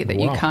 the idea that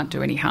you can't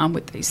do any harm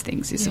with these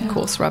things is, of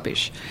course,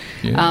 rubbish.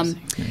 Yes.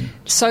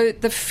 So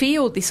the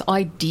field, this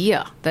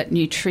idea that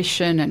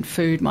nutrition and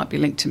food might be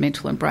linked to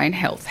mental and brain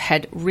health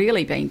had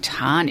really been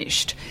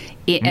tarnished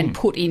and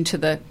put into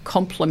the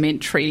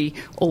complementary,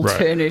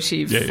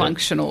 alternative,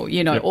 functional,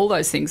 all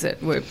those things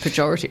that were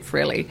pejorative,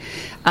 really.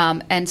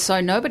 And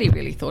so nobody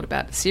really thought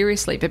about it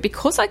seriously. But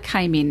because I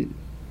came in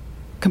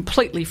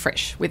completely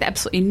fresh with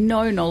absolutely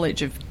no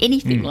knowledge of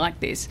anything like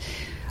this,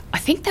 I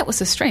think that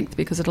was a strength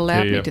because it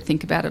allowed me to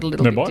think about it a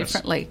little bit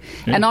differently.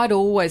 Yeah. And I'd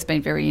always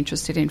been very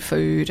interested in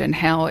food and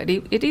how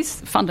it is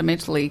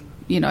fundamentally,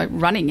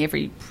 running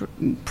every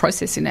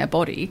process in our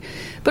body,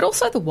 but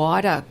also the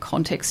wider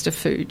context of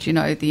food,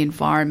 the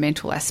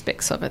environmental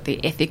aspects of it,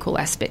 the ethical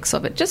aspects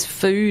of it, just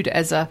food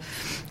as a,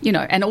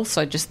 and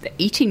also just the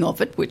eating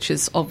of it, which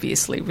is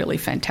obviously really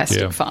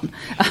fantastic fun.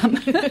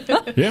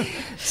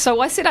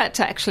 So I set out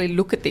to actually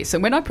look at this.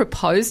 And when I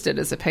proposed it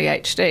as a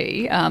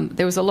PhD,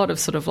 there was a lot of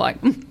sort of like,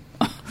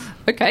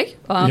 okay,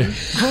 well,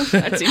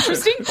 that's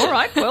interesting. All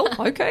right, well,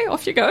 okay,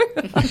 off you go.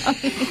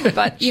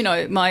 But,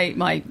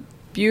 my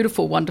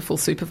beautiful, wonderful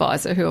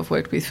supervisor who I've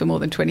worked with for more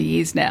than 20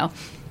 years now,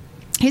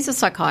 he's a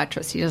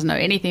psychiatrist. He doesn't know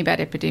anything about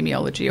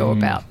epidemiology or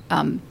about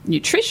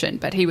nutrition,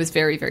 but he was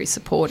very, very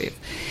supportive.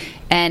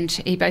 And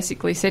he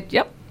basically said,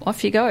 yep,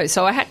 off you go.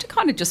 So I had to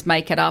kind of just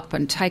make it up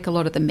and take a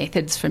lot of the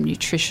methods from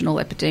nutritional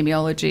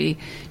epidemiology,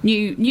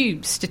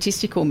 new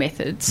statistical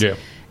methods,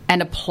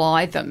 and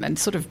apply them and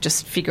sort of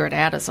just figure it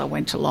out as I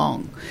went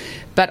along.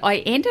 But I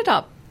ended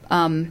up...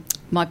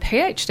 my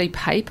PhD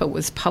paper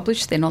was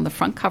published then on the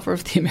front cover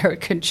of the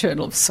American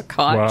Journal of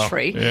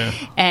Psychiatry.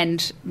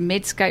 And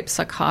Medscape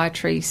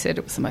Psychiatry said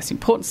it was the most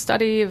important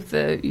study of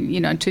the,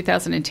 in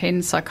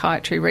 2010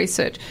 psychiatry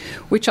research,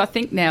 which I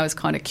think now is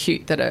kind of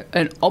cute that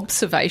an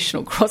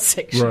observational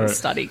cross-sectional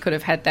study could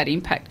have had that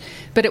impact.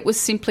 But it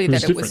was simply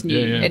that it was new.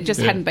 It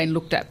just hadn't been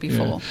looked at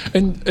before.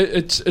 And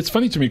it's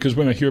funny to me because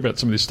when I hear about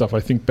some of this stuff,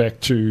 I think back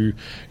to,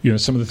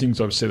 some of the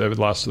things I've said over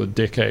the last sort of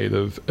decade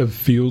of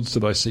fields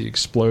that I see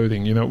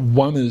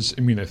exploding. One is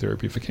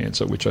immunotherapy for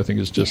cancer, which I think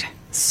is just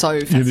so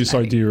fascinating. This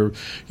idea of,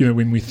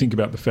 when we think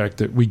about the fact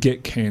that we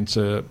get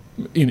cancer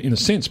in a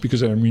sense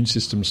because our immune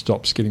system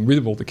stops getting rid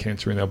of all the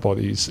cancer in our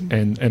bodies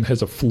and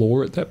has a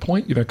flaw at that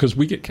point, because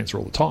we get cancer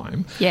all the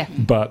time.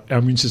 But our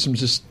immune system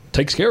just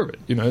takes care of it.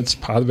 It's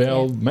part of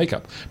our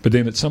makeup. But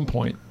then at some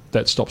point,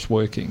 that stops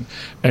working.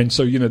 And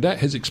so, that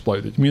has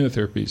exploded.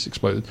 Immunotherapy has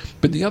exploded.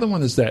 But the other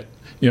one is that,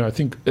 I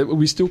think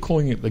we're still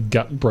calling it the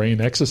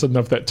gut-brain axis. I don't know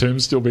if that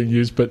term's still being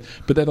used, but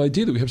that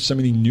idea that we have so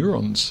many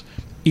neurons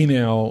in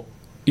our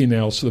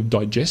sort of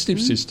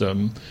digestive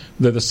system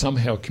that are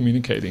somehow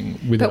communicating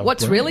with our But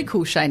what's brain. really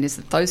cool, Shane, is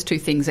that those two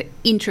things are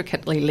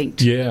intricately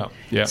linked.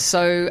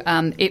 So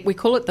we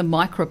call it the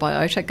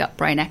microbiota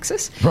gut-brain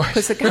axis.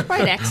 Because the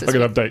gut-brain axis... I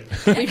got an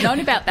update. We've known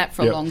about that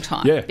for a long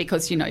time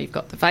because, you've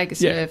got the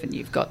vagus nerve and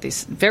you've got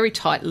this very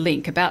tight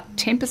link. About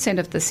 10%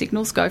 of the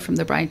signals go from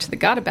the brain to the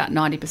gut, about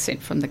 90%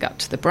 from the gut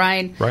to the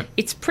brain.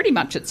 It's pretty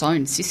much its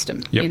own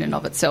system in and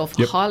of itself,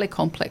 highly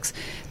complex.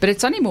 But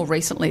it's only more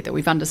recently that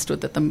we've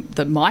understood that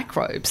the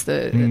microbes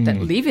that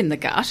live in the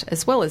gut,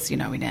 as well as,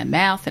 in our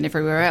mouth and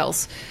everywhere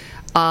else,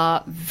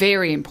 are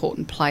very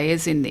important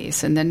players in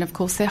this. And then, of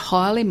course, they're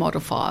highly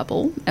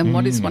modifiable. And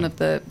what is one of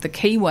the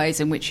key ways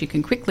in which you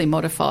can quickly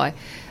modify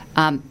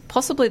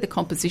possibly the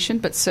composition,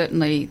 but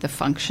certainly the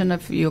function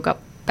of your gut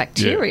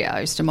bacteria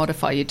is to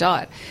modify your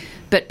diet.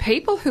 But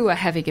people who are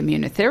having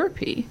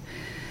immunotherapy...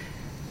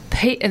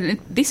 And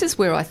this is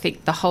where I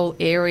think the whole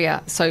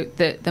area... So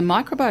the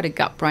microbiota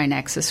gut-brain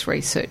axis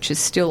research is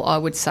still, I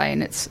would say,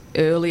 in its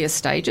earlier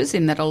stages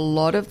in that a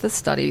lot of the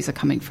studies are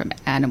coming from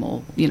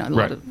animal, a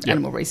lot of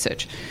animal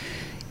research.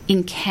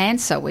 In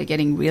cancer, we're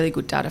getting really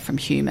good data from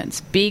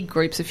humans, big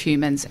groups of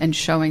humans, and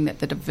showing that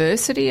the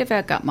diversity of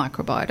our gut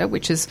microbiota,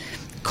 which is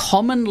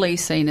commonly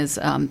seen as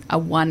a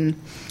one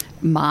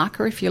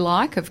marker, if you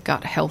like, of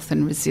gut health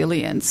and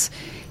resilience,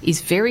 is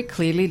very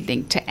clearly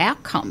linked to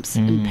outcomes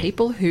in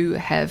people who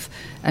have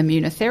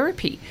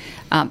immunotherapy.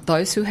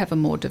 Those who have a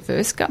more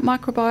diverse gut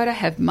microbiota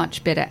have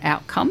much better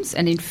outcomes.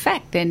 And in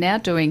fact, they're now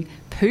doing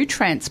poo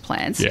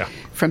transplants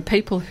from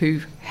people who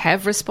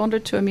have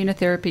responded to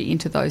immunotherapy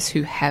into those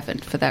who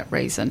haven't for that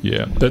reason.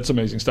 Yeah, that's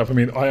amazing stuff. I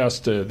mean, I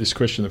asked this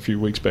question a few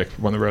weeks back for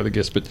one of our other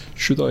guests, but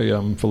should I,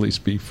 Felice,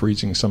 be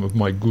freezing some of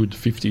my good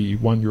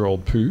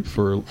 51-year-old poo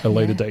for a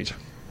later date?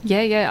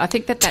 Yeah, I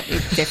think that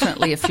is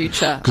definitely a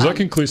future. Because I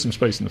can clear some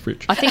space in the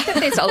fridge. I think that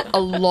there's a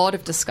lot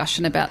of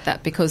discussion about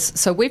that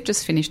so we've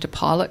just finished a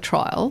pilot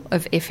trial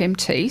of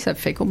FMT, so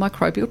fecal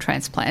microbial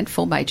transplant,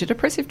 for major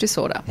depressive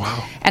disorder.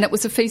 Wow. And it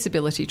was a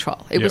feasibility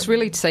trial. It was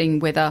really seeing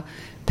whether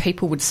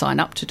people would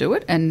sign up to do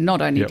it. And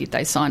not only did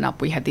they sign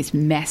up, we had this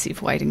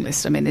massive waiting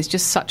list. I mean, there's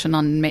just such an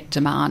unmet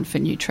demand for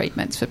new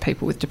treatments for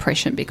people with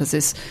depression because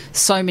there's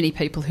so many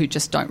people who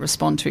just don't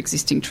respond to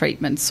existing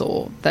treatments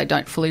or they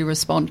don't fully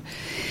respond.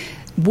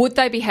 Would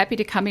they be happy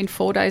to come in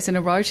 4 days in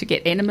a row to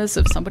get enemas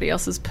of somebody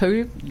else's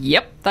poo?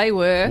 Yep, they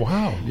were.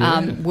 Wow.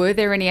 Yeah. Were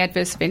there any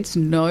adverse events?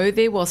 No,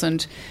 there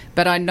wasn't.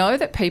 But I know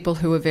that people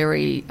who are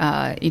very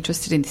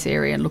interested in this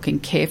area and looking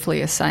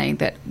carefully are saying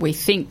that we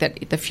think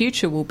that the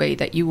future will be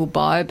that you will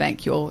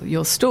biobank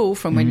your stool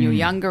from when you're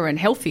younger and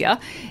healthier,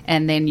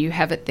 and then you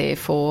have it there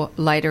for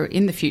later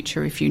in the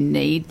future if you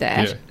need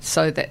that,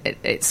 so that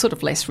it's sort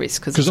of less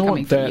risk because it's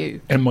coming from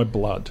you. And my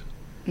blood.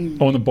 I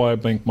want to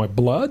biobank my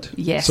blood.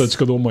 Yes. So it's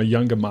got all my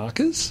younger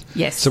markers.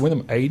 Yes. So when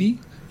I'm 80,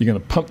 you're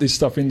going to pump this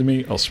stuff into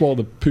me. I'll swallow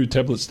the poo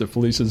tablets that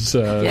Felisa's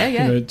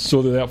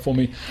sorted out for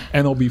me,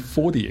 and I'll be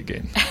 40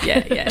 again.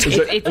 Yeah.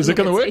 Is it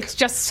going to work? It's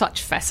just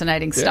such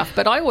fascinating stuff.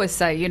 But I always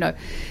say,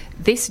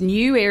 this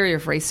new area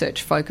of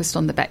research focused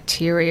on the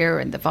bacteria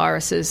and the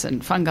viruses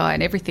and fungi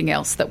and everything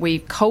else that we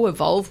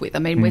co-evolve with. I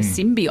mean, we're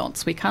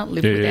symbionts. We can't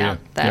live without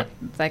that.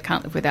 Yep. They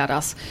can't live without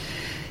us.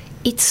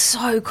 It's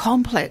so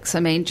complex.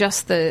 I mean,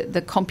 just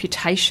the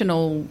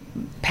computational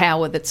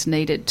power that's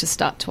needed to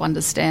start to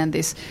understand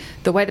this,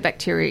 the way the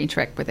bacteria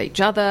interact with each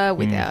other,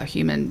 with our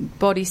human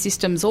body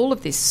systems, all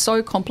of this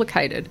so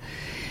complicated.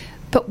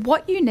 But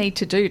what you need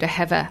to do to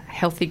have a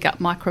healthy gut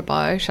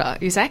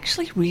microbiota is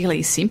actually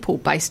really simple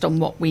based on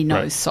what we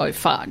know so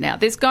far. Now,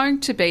 there's going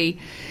to be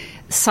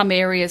some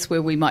areas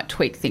where we might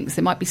tweak things.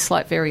 There might be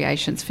slight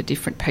variations for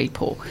different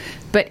people.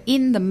 But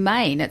in the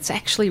main, it's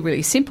actually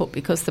really simple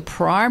because the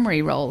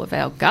primary role of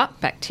our gut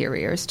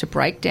bacteria is to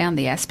break down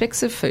the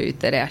aspects of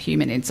food that our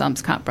human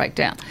enzymes can't break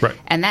down. Right.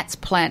 And that's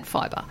plant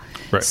fibre.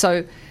 Right.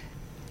 So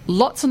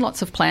lots and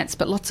lots of plants,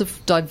 but lots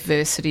of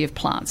diversity of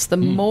plants. The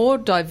more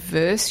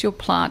diverse your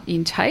plant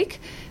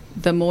intake,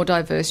 the more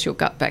diverse your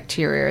gut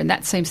bacteria, and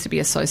that seems to be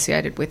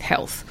associated with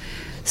health.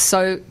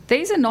 So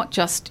these are not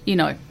just,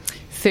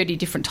 30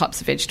 different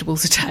types of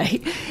vegetables a day,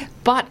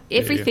 but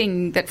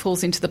everything that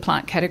falls into the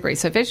plant category.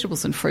 So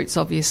vegetables and fruits,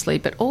 obviously,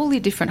 but all the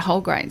different whole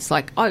grains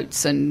like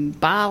oats and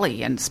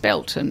barley and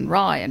spelt and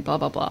rye and blah,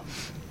 blah, blah.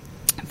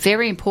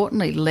 Very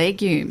importantly,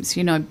 legumes,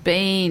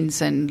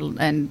 beans and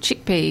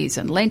chickpeas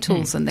and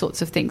lentils and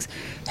sorts of things.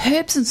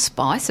 Herbs and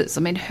spices. I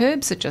mean,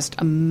 herbs are just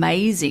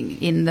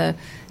amazing in the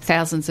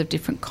thousands of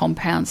different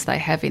compounds they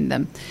have in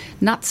them.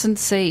 Nuts and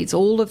seeds,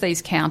 all of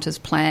these count as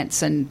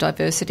plants and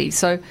diversity.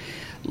 So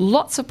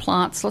lots of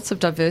plants, lots of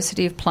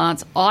diversity of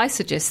plants. I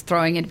suggest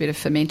throwing in a bit of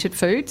fermented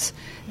foods.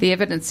 The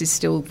evidence is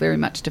still very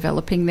much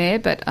developing there,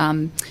 but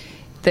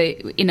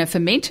in a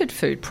fermented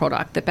food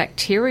product, the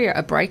bacteria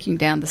are breaking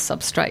down the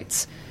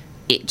substrates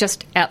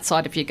just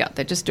outside of your gut.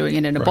 They're just doing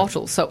it in a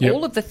bottle. So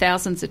all of the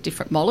thousands of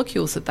different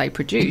molecules that they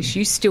produce,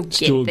 you still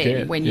get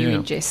them when you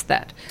ingest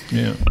that.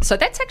 Yeah. So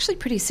that's actually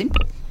pretty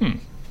simple.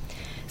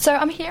 So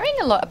I'm hearing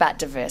a lot about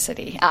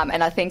diversity,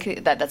 and I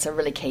think that that's a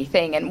really key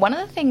thing. And one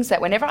of the things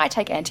that whenever I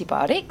take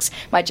antibiotics,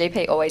 my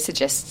GP always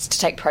suggests to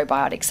take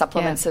probiotic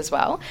supplements as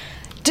well.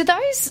 Do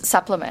those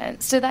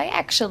supplements, do they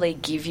actually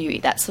give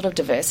you that sort of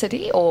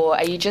diversity, or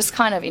are you just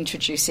kind of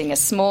introducing a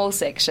small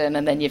section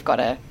and then you've got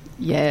to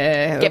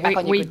get back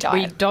on your good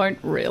diet? We don't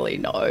really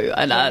know,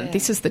 and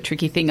this is the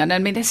tricky thing. And I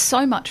mean, there's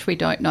so much we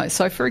don't know.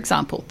 So, for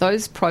example,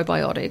 those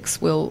probiotics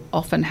will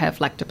often have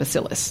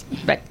lactobacillus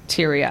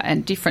bacteria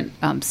and different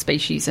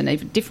species and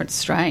even different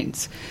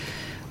strains.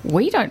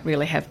 We don't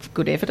really have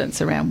good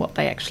evidence around what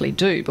they actually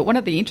do. But one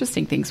of the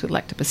interesting things with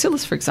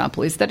lactobacillus, for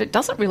example, is that it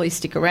doesn't really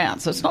stick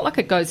around. So it's not like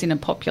it goes in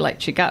and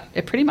populates your gut.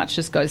 It pretty much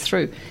just goes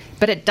through.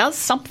 But it does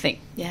something,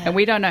 and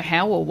we don't know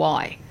how or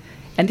why.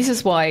 And this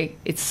is why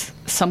it's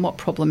somewhat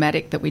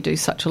problematic that we do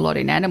such a lot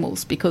in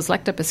animals, because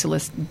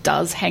lactobacillus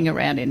does hang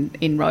around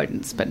in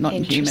rodents, but not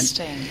in humans.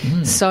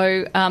 Interesting.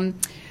 So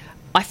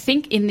I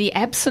think in the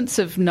absence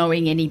of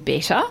knowing any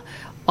better,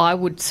 I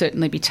would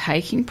certainly be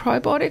taking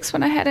probiotics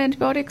when I had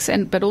antibiotics,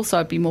 but also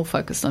I'd be more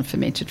focused on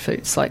fermented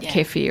foods like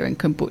kefir and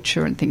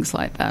kombucha and things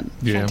like that.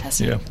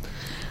 Fantastic. Yeah.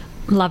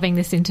 Loving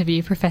this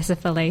interview, Professor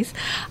Felice.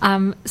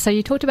 So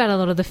you talked about a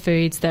lot of the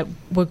foods that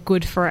were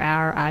good for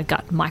our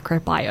gut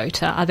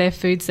microbiota. Are there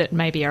foods that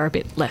maybe are a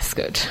bit less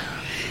good?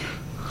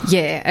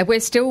 Yeah,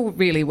 we're still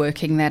really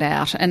working that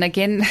out. And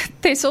again,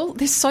 there's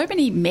so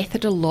many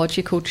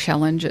methodological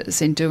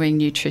challenges in doing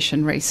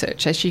nutrition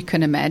research, as you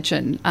can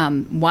imagine.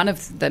 One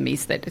of them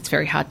is that it's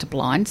very hard to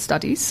blind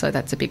studies, so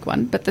that's a big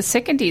one. But the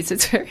second is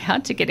it's very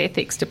hard to get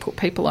ethics to put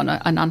people on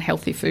an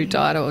unhealthy food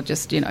diet or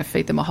just,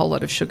 feed them a whole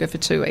lot of sugar for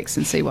 2 weeks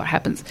and see what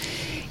happens.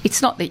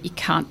 It's not that you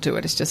can't do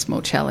it, it's just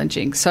more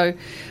challenging. So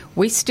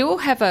we still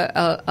have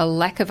a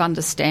lack of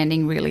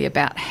understanding really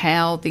about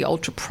how the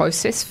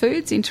ultra-processed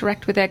foods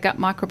interact with our gut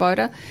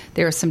microbiota.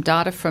 There are some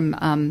data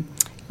from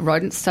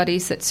rodent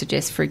studies that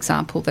suggest, for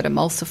example, that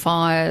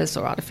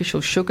emulsifiers or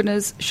artificial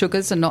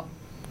sugars are not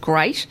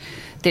great.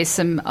 There's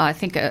some, I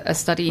think, a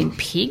study in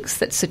pigs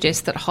that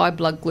suggests that high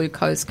blood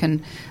glucose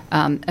can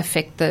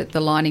affect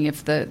the lining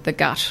of the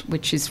gut,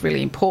 which is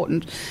really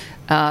important.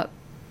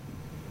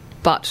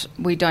 but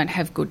we don't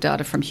have good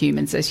data from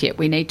humans as yet.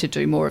 We need to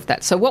do more of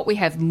that. So what we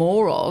have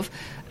more of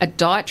are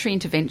dietary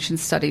intervention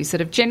studies that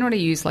have generally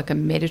used like a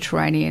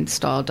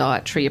Mediterranean-style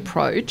dietary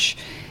approach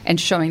and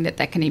showing that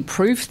can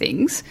improve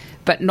things,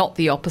 but not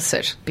the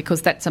opposite,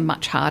 because that's a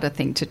much harder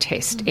thing to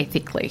test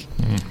ethically.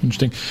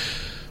 Interesting.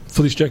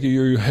 Felice, Jack, are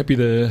you happy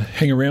to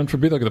hang around for a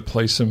bit? I've got to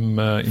play some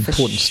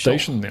important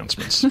station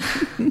announcements.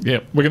 Yeah,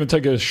 we're going to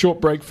take a short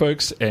break,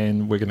 folks,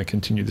 and we're going to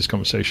continue this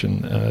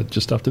conversation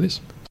just after this.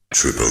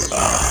 Triple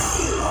R.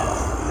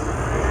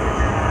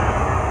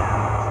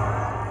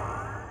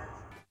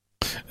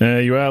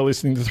 You are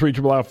listening to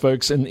 3RR,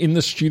 folks, and in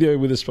the studio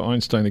with us for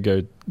Einstein to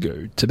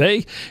Go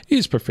today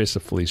is Professor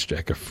Felice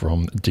Jacker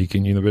from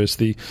Deakin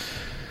University.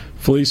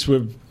 Felice,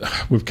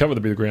 we've covered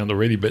a bit of ground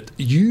already, but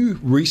you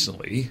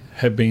recently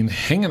have been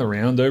hanging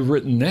around over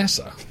at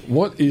NASA.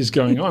 What is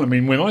going on? I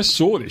mean, when I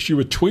saw this, you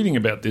were tweeting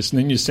about this, and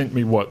then you sent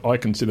me what I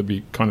consider to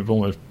be kind of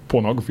almost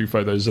pornography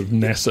photos of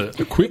NASA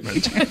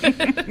equipment.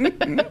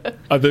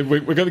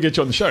 We've got to get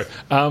you on the show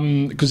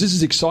because this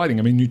is exciting.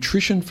 I mean,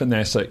 nutrition for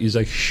NASA is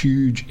a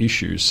huge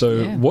issue.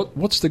 So,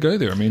 what's the go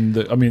there? I mean,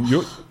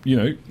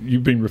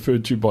 you've been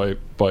referred to by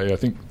I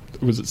think.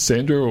 Was it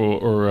Sandra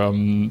or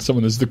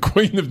someone as the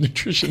Queen of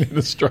Nutrition in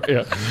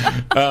Australia?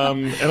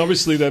 And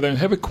obviously they don't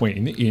have a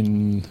Queen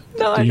in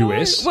the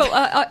US. Well,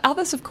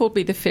 others have called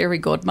me the fairy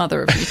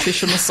godmother of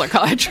nutritional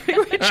psychiatry,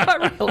 which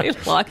I really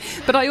like.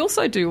 But I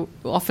also do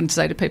often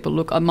say to people,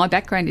 look, my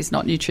background is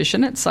not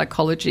nutrition, it's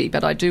psychology,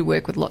 but I do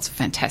work with lots of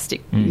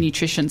fantastic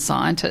nutrition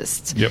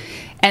scientists. Yep.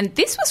 And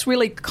this was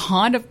really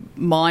kind of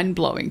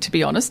mind-blowing, to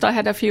be honest. I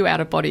had a few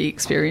out-of-body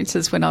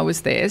experiences when I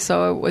was there.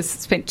 So I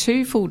spent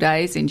 2 full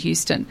days in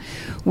Houston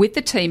with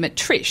the team at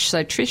TRISH.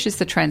 So TRISH is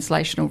the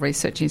Translational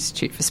Research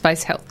Institute for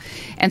Space Health.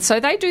 And so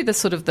they do the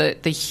sort of the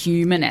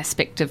human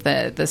aspect of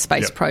the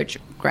space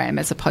program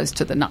as opposed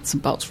to the nuts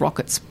and bolts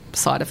rockets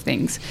side of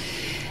things.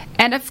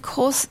 And, of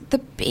course, the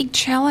big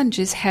challenge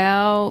is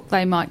how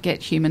they might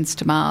get humans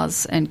to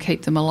Mars and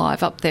keep them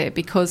alive up there,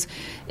 because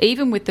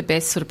even with the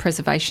best sort of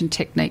preservation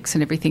techniques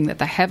and everything that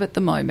they have at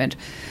the moment,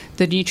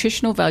 the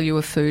nutritional value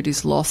of food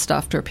is lost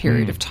after a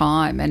period of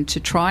time. And to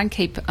try and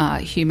keep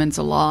humans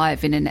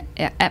alive in an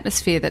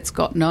atmosphere that's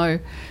got no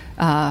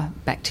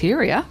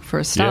bacteria, for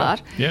a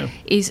start,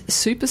 is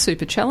super,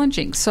 super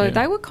challenging. So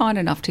they were kind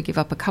enough to give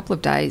up a couple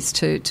of days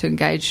to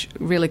engage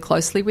really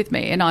closely with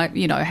me. And I,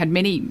 had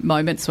many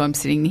moments where I'm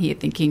sitting here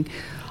thinking,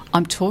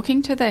 I'm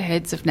talking to the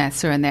heads of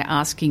NASA and they're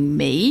asking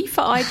me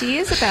for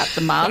ideas about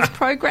the Mars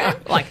program.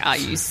 Like, are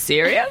you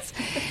serious?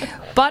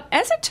 But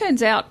as it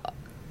turns out,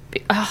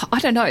 I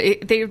don't know,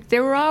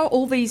 there are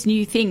all these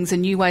new things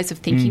and new ways of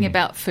thinking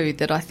about food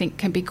that I think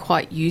can be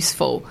quite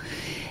useful.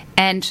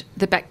 And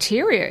the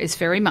bacteria is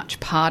very much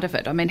part of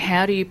it. I mean,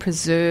 how do you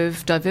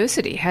preserve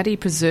diversity? How do you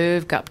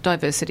preserve gut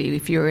diversity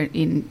if you're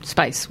in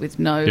space with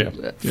no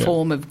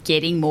form of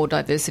getting more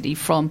diversity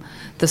from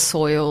the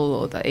soil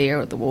or the air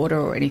or the water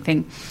or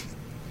anything?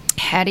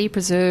 How do you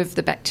preserve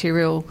the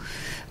bacterial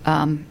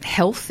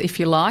health, if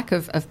you like,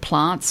 of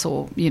plants,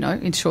 or,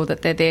 ensure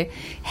that they're there?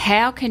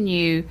 How can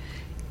you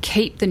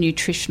keep the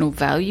nutritional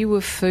value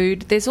of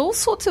food? There's all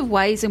sorts of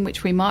ways in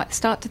which we might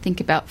start to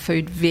think about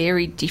food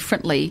very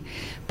differently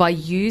by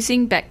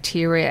using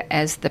bacteria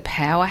as the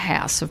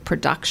powerhouse of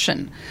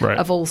production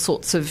of all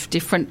sorts of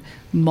different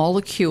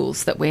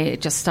molecules that we're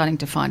just starting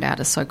to find out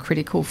are so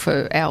critical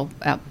for our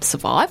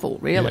survival,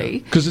 really.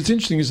 Because it's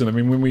interesting, isn't it? I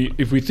mean,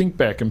 if we think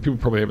back, and people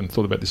probably haven't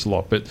thought about this a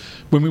lot, but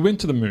when we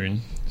went to the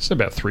moon, it's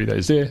about 3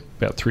 days there,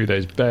 about 3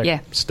 days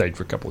back, stayed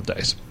for a couple of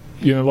days.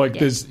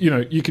 There's,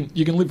 you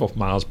can live off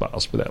Mars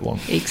bars for that long.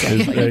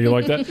 Exactly. You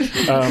like that?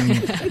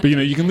 But,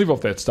 you can live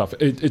off that stuff.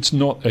 It's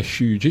not a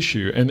huge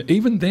issue. And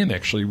even then,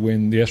 actually,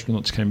 when the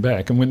astronauts came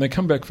back, and when they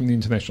come back from the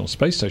International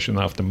Space Station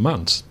after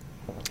months,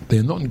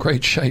 they're not in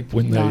great shape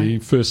when they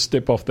first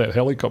step off that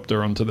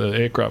helicopter onto the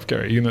aircraft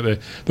carrier.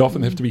 They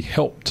often have to be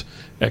helped,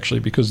 actually,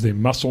 because their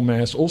muscle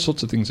mass, all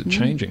sorts of things are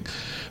changing.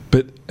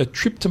 But a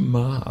trip to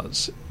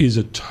Mars is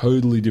a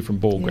totally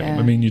different ballgame. Yeah.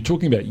 I mean, you're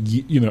talking about,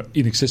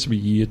 in excess of a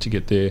year to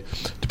get there,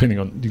 depending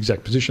on the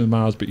exact position of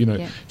Mars, but,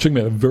 you're talking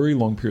about a very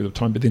long period of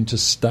time, but then to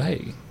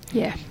stay.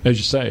 Yeah. As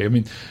you say, I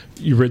mean,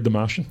 you read The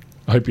Martian?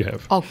 I hope you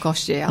have. Oh,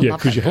 gosh, I love that.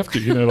 Because you have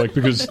to,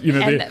 because,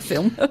 and that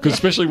film. Because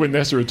especially when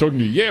NASA are talking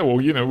to you,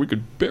 we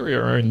could bury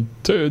our own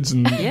turds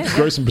and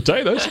grow some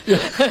potatoes.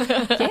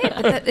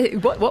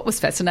 But what was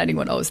fascinating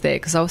when I was there,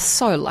 because I was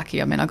so lucky.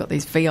 I mean, I got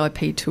these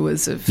VIP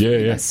tours of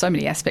so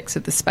many aspects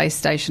of the space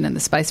station and the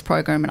space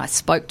program, and I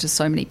spoke to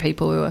so many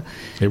people who were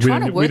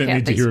trying to work out. We don't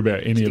need to hear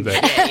about any of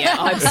that.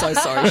 I'm so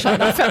sorry,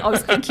 Sean. I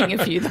was thinking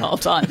of you the whole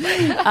time.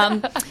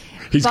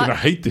 He's going to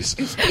hate this.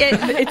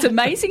 It's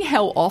amazing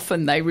how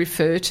often they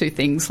refer to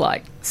things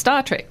like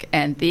Star Trek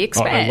and The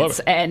Expanse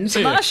and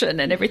The Martian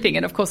and everything.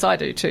 And, of course, I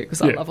do too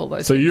because I love all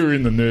those So things.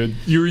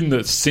 you're in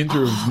the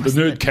centre of the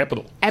nerd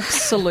capital.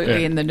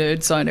 Absolutely in the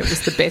nerd zone. It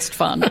was the best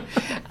fun.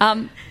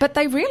 But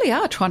they really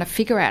are trying to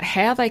figure out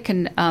how they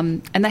can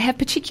and they have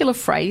particular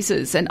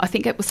phrases, and I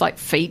think it was like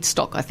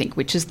feedstock,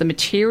 which is the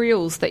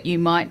materials that you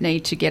might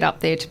need to get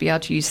up there to be able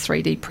to use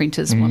 3D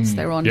printers once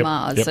they're on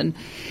Mars. And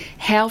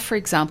how, for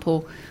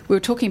example, we were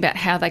talking about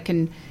how they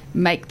can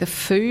make the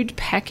food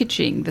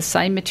packaging the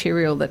same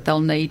material that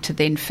they'll need to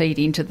then feed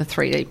into the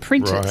 3D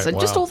printers. Right, So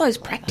just all those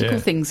practical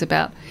things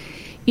about,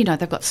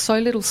 they've got so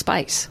little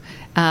space,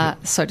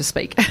 so to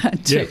speak,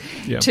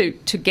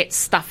 to get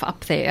stuff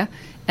up there.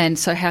 And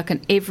so how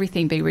can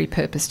everything be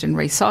repurposed and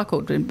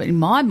recycled? And in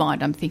my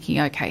mind, I'm thinking,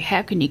 okay,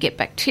 how can you get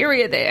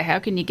bacteria there? How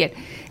can you get...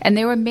 And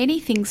there are many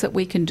things that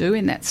we can do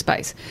in that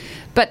space.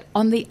 But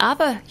on the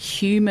other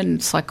human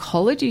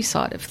psychology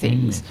side of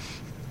things,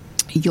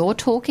 you're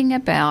talking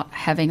about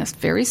having a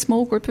very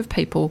small group of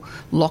people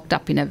locked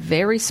up in a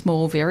very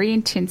small, very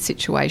intense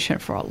situation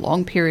for a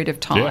long period of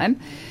time.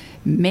 Yeah.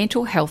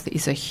 Mental health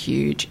is a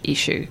huge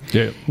issue.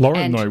 Yeah,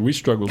 Lauren and I, we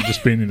struggled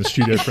just being in the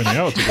studio for an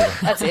hour together.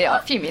 That's it, a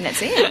few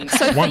minutes in.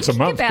 So once a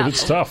month, but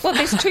it's tough. Well,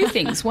 there's two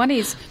things. One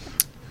is,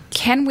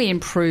 can we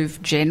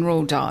improve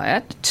general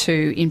diet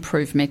to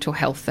improve mental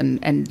health and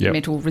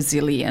mental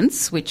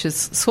resilience, which is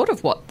sort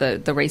of what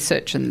the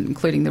research, and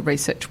including the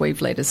research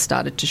we've led, has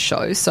started to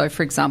show. So,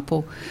 for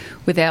example,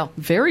 with our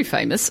very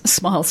famous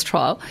SMILES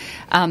trial,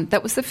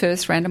 that was the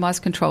first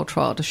randomised control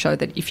trial to show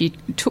that if you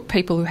took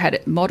people who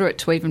had moderate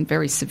to even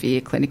very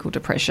severe clinical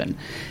depression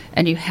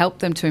and you helped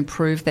them to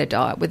improve their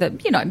diet with a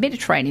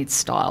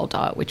Mediterranean-style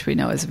diet, which we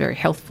know is a very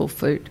healthful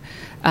food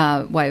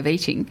way of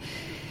eating,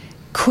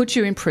 could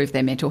you improve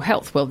their mental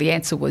health? Well, the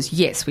answer was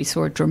yes. We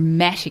saw a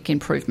dramatic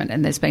improvement,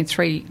 and there's been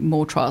 3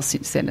 more trials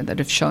since then that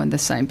have shown the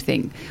same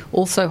thing.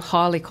 Also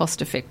highly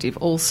cost-effective.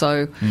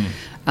 Also...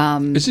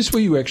 is this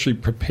where you actually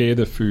prepare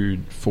the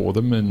food for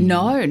them? And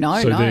no.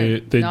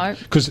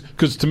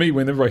 Because to me,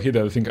 whenever I hear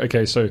that, I think,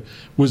 okay, so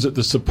was it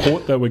the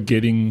support they were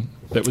getting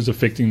that was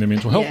affecting their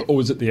mental health, or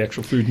was it the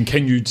actual food? And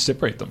can you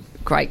separate them?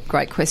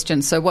 Great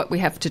question. So what we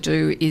have to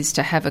do is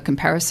to have a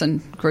comparison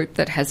group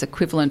that has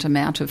equivalent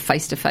amount of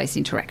face-to-face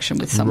interaction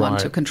with someone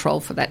to control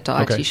for that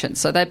dietitian. Okay.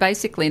 So they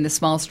basically, in the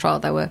SMILES trial,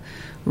 they were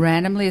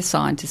randomly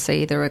assigned to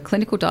see either a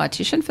clinical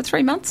dietitian for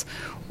 3 months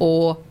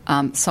or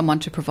someone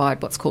to provide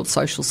what's called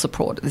social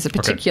support. There's a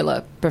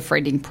particular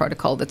befriending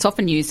protocol that's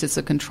often used as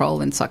a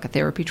control in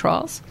psychotherapy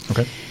trials.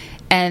 Okay.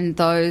 And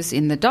those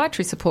in the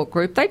dietary support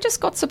group, they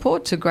just got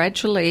support to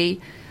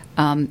gradually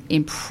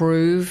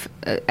improve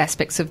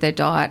aspects of their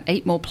diet,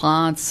 eat more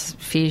plants,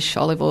 fish,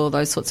 olive oil,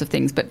 those sorts of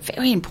things, but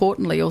very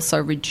importantly also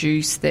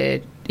reduce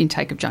their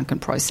intake of junk and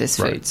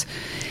processed foods.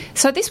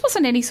 So this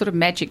wasn't any sort of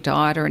magic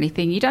diet or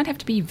anything. You don't have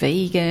to be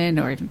vegan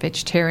or even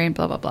vegetarian,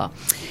 blah, blah, blah.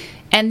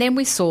 And then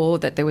we saw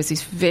that there was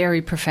this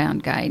very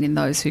profound gain in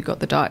those who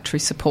got the dietary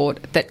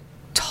support that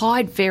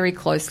tied very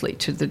closely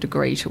to the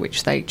degree to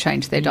which they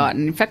changed their diet.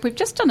 And in fact, we've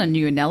just done a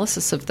new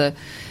analysis of the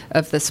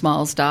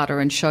SMILES data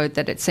and showed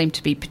that it seemed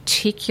to be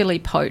particularly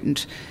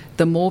potent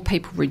the more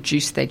people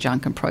reduced their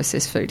junk and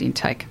processed food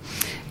intake.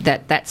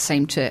 That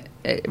seemed to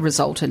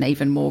result in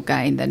even more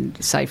gain than,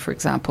 say, for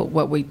example,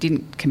 well, we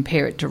didn't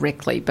compare it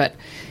directly, but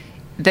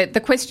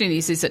the question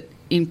is it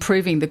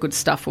improving the good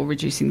stuff or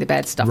reducing the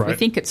bad stuff? Right. We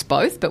think it's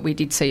both, but we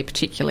did see a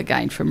particular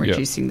gain from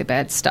reducing the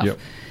bad stuff. Yep.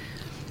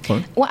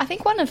 Well, I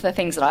think one of the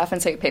things that I often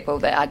see with people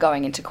that are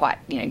going into quite,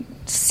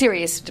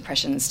 serious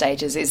depression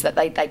stages is that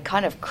they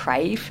kind of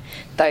crave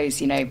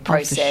those,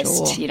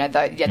 processed,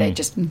 they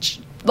just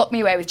lock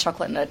me away with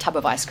chocolate and a tub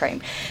of ice cream.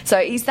 So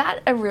is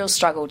that a real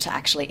struggle to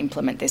actually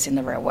implement this in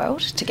the real world,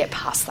 to get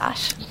past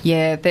that?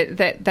 Yeah,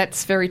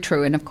 that's very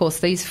true. And, of course,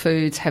 these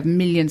foods have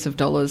millions of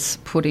dollars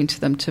put into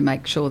them to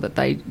make sure that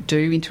they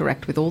do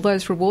interact with all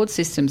those reward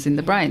systems in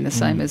the brain, the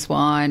same as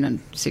wine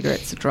and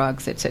cigarettes,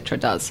 drugs, etc.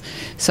 does.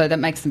 So that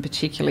makes them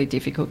particularly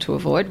difficult to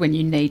avoid when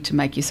you need to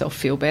make yourself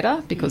feel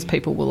better, because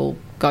people will all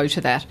go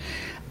to that.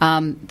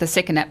 The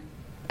second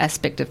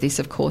aspect of this,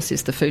 of course,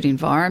 is the food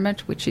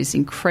environment, which is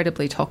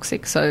incredibly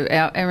toxic. So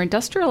our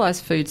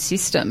industrialised food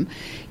system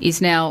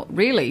is now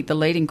really the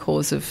leading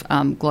cause of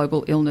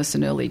global illness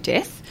and early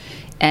death,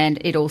 and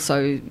it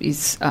also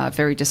is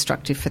very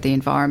destructive for the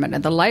environment.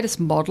 And the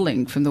latest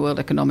modelling from the World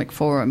Economic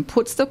Forum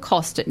puts the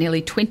cost at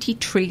nearly $20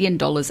 trillion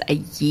a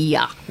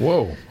year.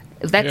 Whoa.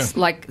 That's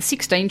like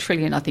 16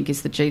 trillion, I think,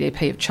 is the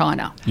GDP of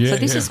China. So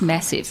this is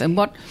massive. And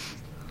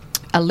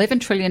 11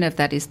 trillion of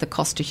that is the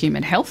cost to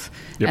human health,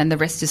 and the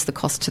rest is the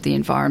cost to the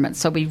environment.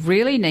 So we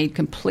really need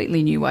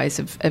completely new ways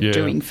of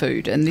doing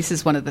food, and this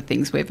is one of the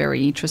things we're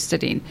very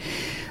interested in.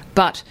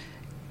 But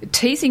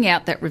teasing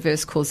out that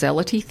reverse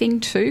causality thing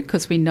too,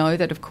 because we know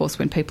that, of course,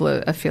 when people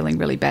are feeling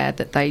really bad,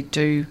 that they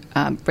do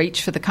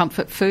reach for the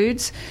comfort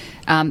foods.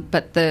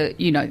 But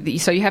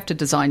so you have to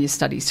design your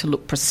studies to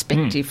look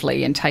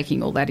prospectively and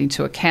taking all that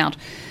into account.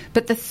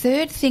 But the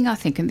third thing, I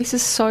think, and this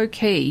is so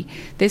key,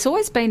 there's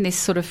always been this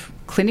sort of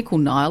clinical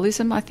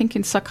nihilism, I think,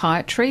 in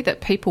psychiatry,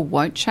 that people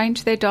won't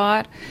change their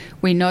diet.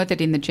 We know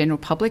that in the general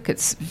public,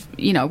 it's,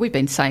 we've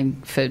been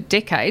saying for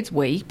decades,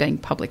 we, being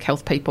public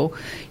health people,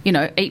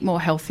 eat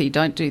more healthy,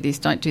 don't do this,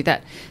 don't do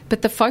that.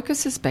 But the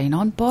focus has been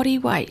on body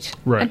weight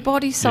and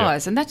body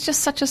size. And that's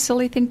just such a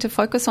silly thing to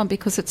focus on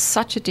because it's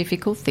such a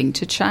difficult thing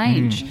to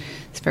change.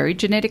 It's very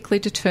genetically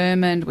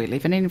determined. We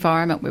live in an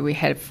environment where we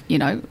have,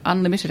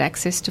 unlimited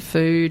access to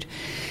food.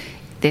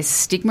 There's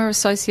stigma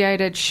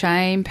associated,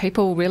 shame.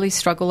 People really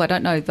struggle. I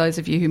don't know, those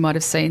of you who might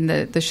have seen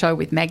the show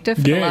with Magda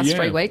for the last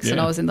 3 weeks, and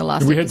I was in the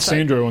last episode. We had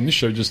Sandra on this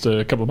show just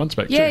a couple of months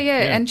back too.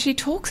 Yeah, and she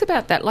talks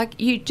about that. Like,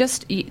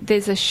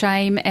 there's a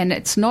shame, and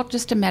it's not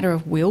just a matter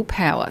of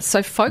willpower.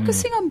 So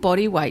focusing on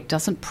body weight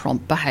doesn't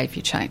prompt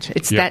behaviour change.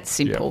 It's that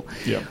simple.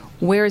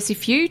 Whereas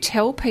if you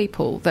tell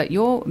people that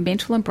your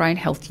mental and brain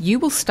health, you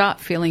will start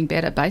feeling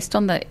better based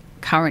on the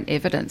current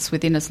evidence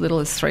within as little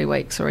as 3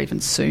 weeks or even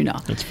sooner.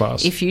 It's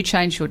fast. If you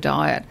change your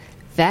diet,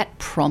 that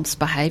prompts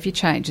behaviour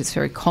change. It's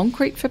very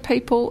concrete for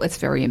people. It's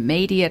very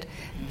immediate.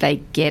 They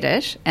get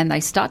it, and they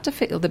start to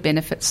feel the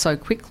benefits so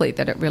quickly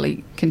that it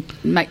really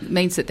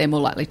means that they're more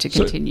likely to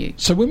continue.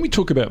 So when we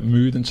talk about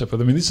mood and so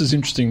forth, I mean, this is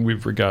interesting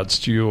with regards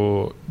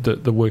to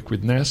the work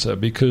with NASA,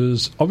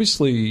 because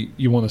obviously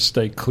you want to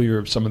stay clear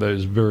of some of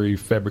those very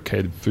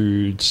fabricated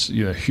foods,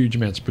 huge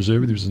amounts of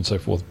preservatives and so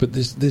forth. But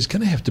there's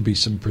going to have to be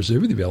some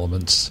preservative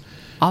elements.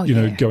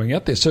 Going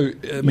out there. So,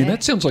 I mean,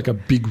 that sounds like a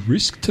big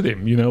risk to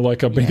them.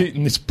 Like I've been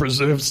eating this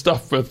preserved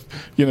stuff for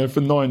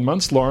 9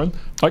 months, Lauren.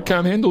 I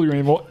can't handle you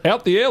anymore.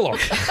 Out the airlock.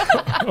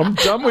 I'm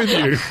done with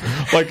you.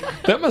 Like,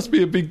 that must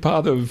be a big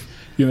part of,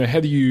 how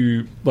do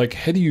you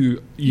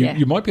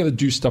might be able to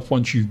do stuff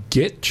once you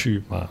get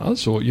to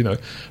Mars or,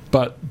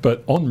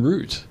 but en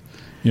route.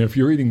 If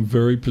you're eating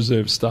very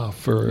preserved stuff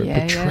for a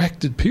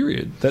protracted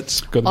period,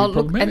 that's got to be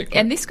problematic.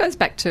 And this goes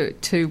back to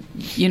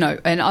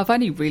and I've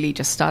only really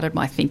just started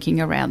my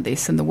thinking around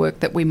this and the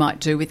work that we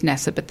might do with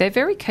NASA, but they're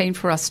very keen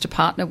for us to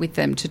partner with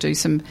them to do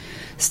some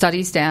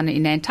studies down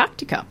in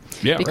Antarctica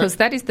because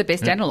that is the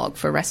best analogue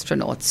for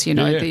astronauts,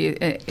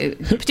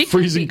 particularly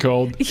freezing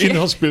cold,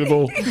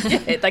 inhospitable.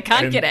 They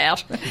can't get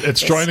out. It's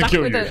trying to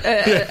kill you.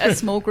 A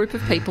small group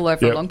of people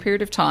over a long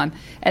period of time.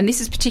 And this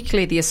is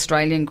particularly the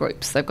Australian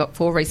groups. They've got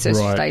 4 research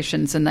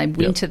stations and they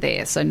winter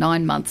there, so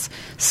 9 months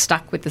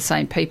stuck with the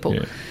same people.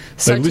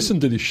 So listen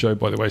to this show,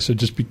 by the way, so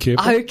just be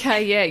careful.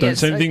 Okay, Don't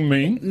say anything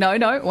mean. No,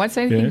 won't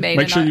say anything mean.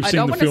 Make sure you've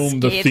seen the film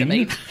The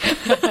Thing.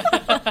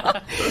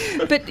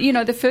 But,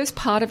 the first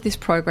part of this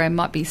program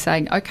might be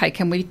saying, okay,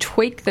 can we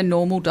tweak the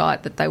normal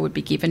diet that they would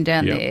be given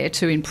down there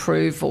to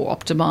improve or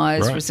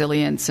optimise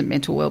resilience and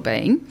mental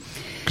well-being?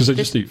 Because they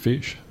just eat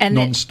fish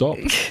non-stop.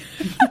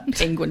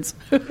 Penguins.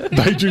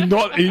 They do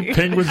not eat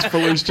penguins,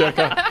 Felice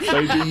Jacker.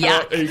 They do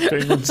not eat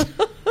penguins.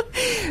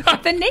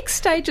 But the next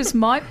stages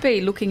might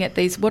be looking at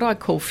these, what I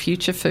call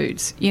future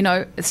foods.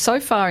 So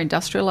far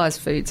industrialised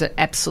foods are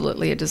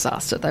absolutely a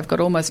disaster. They've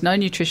got almost no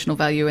nutritional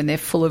value and they're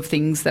full of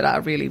things that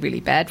are really, really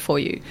bad for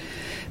you.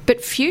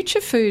 But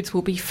future foods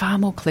will be far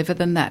more clever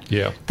than that.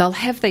 Yeah. They'll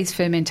have these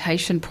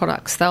fermentation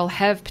products. They'll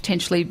have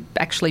potentially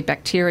actually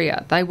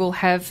bacteria. They will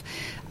have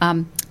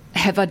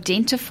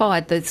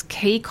identified those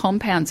key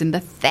compounds in the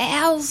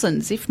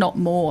thousands, if not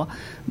more,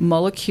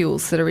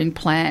 molecules that are in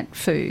plant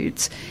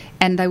foods,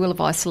 and they will have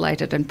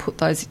isolated and put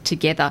those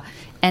together.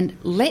 And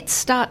let's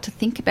start to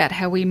think about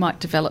how we might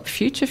develop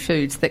future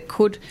foods that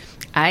could,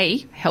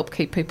 A, help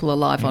keep people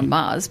alive on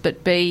Mars,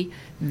 but B,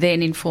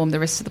 then inform the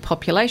rest of the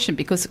population,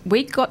 because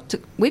we've got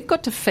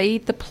to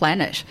feed the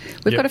planet.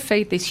 We've got to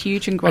feed this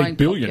huge and growing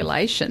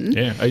population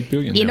 8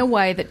 billion in a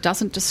way that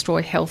doesn't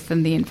destroy health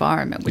and the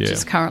environment, which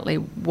is currently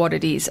what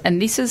it is.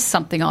 And this is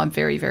something I'm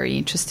very, very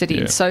interested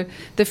in. So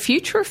the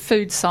future of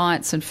food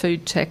science and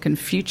food tech and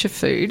future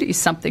food is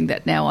something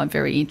that now I'm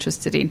very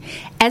interested in.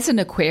 As an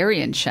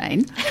Aquarian,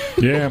 Shane.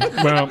 Yeah,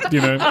 well,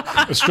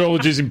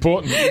 astrology is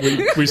important.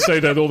 We say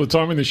that all the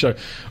time in this show.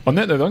 On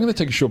that note, I'm going to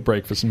take a short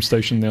break for some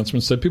station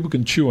announcements so people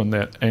can chew on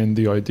that and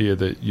the idea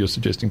that you're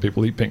suggesting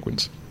people eat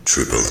penguins.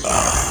 Triple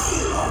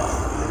R.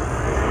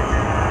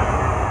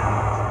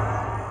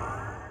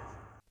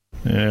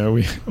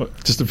 We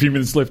just a few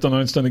minutes left on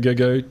Einstein to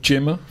Go.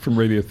 Gemma from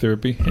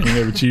Radiotherapy, handing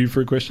over to you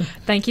for a question.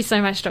 Thank you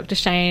so much, Dr.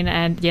 Shane.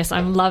 And yes,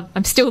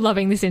 I'm still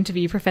loving this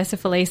interview, Professor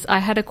Felice. I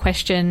had a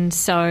question.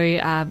 So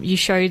you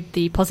showed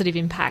the positive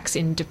impacts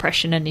in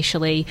depression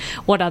initially.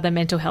 What other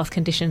mental health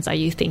conditions are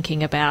you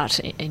thinking about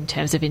in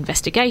terms of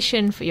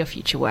investigation for your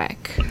future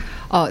work?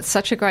 Oh, it's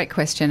such a great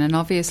question. And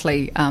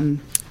obviously,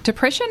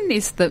 depression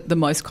is the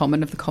most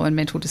common of the common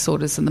mental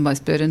disorders and the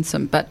most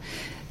burdensome. But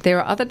there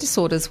are other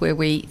disorders where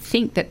we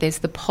think that there's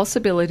the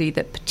possibility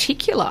that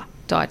particular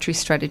dietary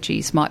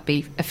strategies might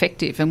be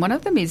effective, and one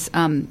of them is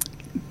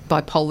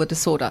bipolar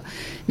disorder.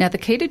 Now, the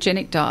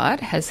ketogenic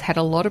diet has had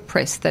a lot of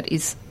press that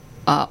is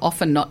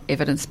often not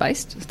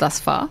evidence-based thus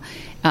far.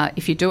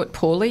 If you do it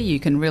poorly, you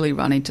can really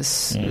run into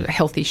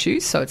health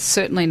issues. So it's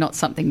certainly not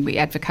something we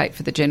advocate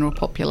for the general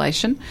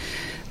population.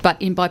 But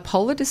in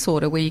bipolar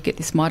disorder, where you get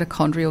this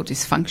mitochondrial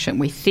dysfunction,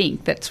 we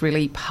think that's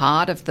really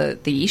part of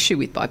the issue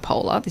with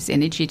bipolar, this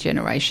energy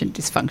generation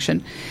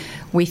dysfunction.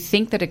 We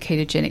think that a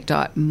ketogenic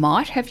diet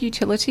might have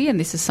utility, and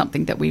this is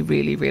something that we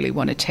really, really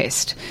want to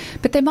test.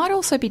 But there might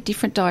also be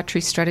different dietary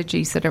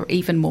strategies that are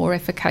even more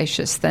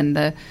efficacious than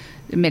the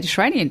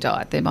Mediterranean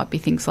diet. There might be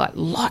things like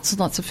lots and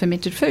lots of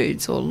fermented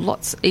foods, or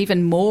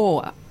even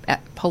more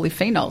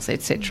polyphenols,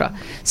 etc.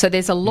 So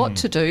there's a lot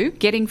to do.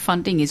 Getting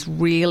funding is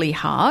really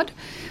hard.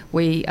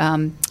 We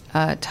are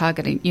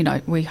targeting,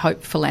 we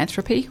hope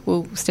philanthropy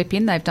will step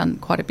in. They've done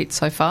quite a bit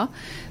so far.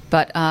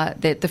 But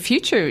the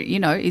future,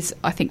 is,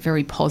 I think,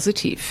 very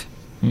positive.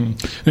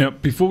 Now,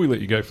 before we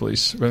let you go,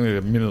 Felice, we're only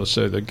a minute or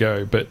so to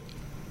go, but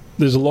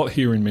there's a lot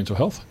here in mental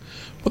health.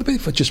 What about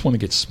if I just want to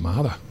get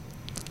smarter?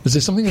 Is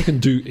there something I can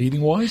do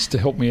eating-wise to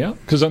help me out?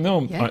 Because I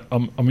know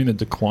I'm in a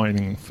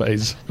declining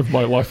phase of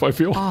my life, I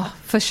feel. Oh,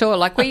 for sure.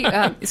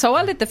 So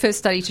I led the first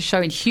study to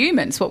show in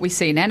humans what we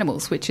see in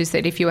animals, which is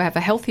that if you have a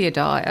healthier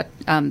diet,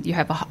 you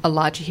have a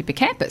larger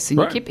hippocampus, and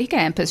your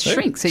hippocampus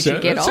shrinks as you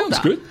get older. Sounds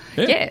good.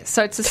 Yeah,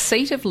 so it's a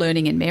seat of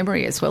learning and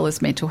memory as well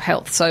as mental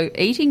health. So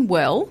eating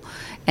well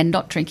and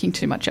not drinking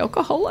too much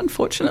alcohol,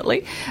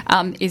 unfortunately,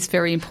 is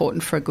very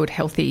important for a good,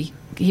 healthy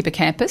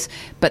hippocampus.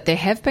 But there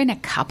have been a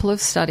couple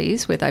of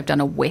studies where they've done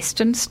a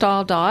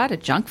Western-style diet, a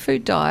junk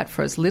food diet,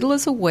 for as little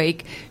as a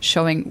week,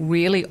 showing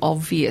really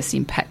obvious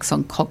impacts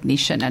on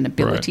cognition and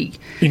ability.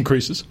 Right.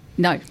 Increases?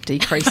 No,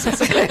 decreases.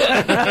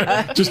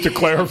 Just to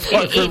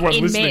clarify for everyone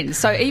in listening. Men.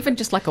 So even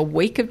just like a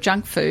week of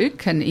junk food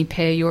can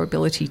impair your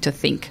ability to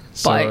think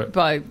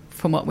by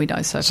from what we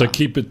know so far. So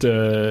keep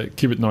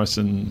it nice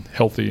and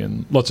healthy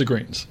and lots of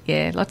greens.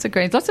 Yeah, lots of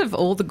greens, lots of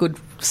all the good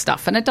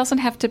stuff. And it doesn't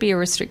have to be a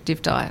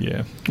restrictive diet.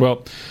 Yeah.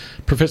 Well,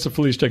 Professor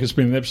Felice Jack, it's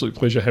been an absolute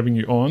pleasure having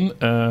you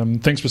on.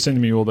 Thanks for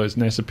sending me all those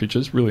NASA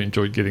pictures. Really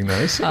enjoyed getting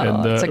those.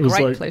 It's a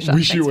great pleasure.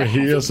 Wish you were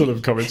here sort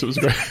of comments. It was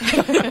great.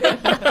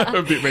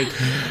 A bit mean.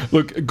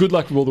 Look, good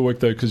luck with all the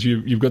work, though, because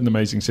you've got an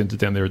amazing centre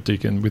down there at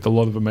Deakin with a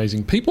lot of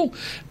amazing people,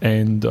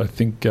 and I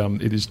think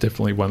it is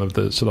definitely one of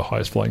the sort of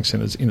highest flying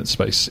centres in its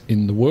space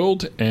in the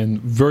world, and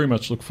very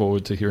much look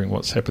forward to hearing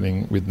what's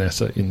happening with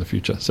NASA in the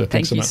future. So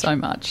thanks so much.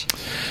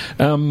 Thank you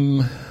so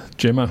much.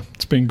 Gemma,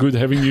 it's been good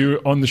having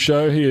you on the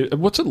show here.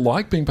 What's it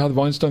like being part of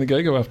Einstein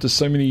Go after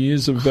so many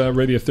years of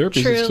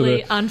radiotherapy?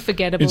 Truly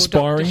unforgettable,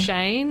 inspiring? Dr.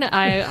 Shane.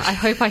 I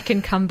hope I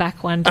can come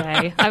back one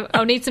day.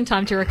 I'll need some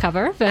time to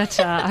recover, but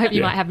I hope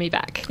you might have me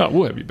back. Oh,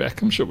 we'll have you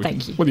back. I'm sure we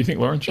can. You. What do you think,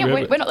 Lauren?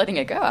 We're not letting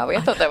it go, are we?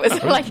 I thought that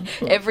was like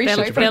every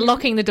show. They're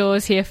locking the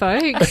doors here,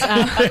 folks.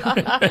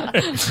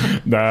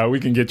 No, we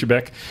can get you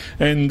back.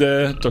 And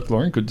Dr.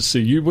 Lauren, good to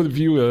see you. What have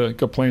you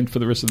got planned for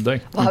the rest of the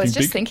day? Well, I was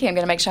just thinking I'm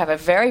going to make sure I have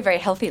a very, very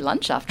healthy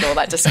lunch after all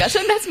that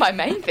discussion. That's my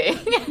main thing.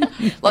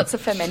 Lots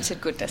of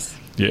fermented goodness.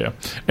 Yeah.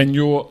 And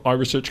your eye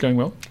research going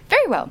well?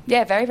 Very well.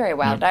 Yeah, very, very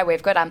well. Yep. No,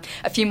 we've got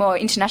a few more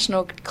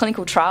international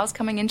clinical trials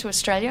coming into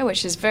Australia,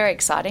 which is very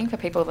exciting for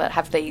people that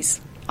have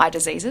these eye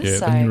diseases. Yeah,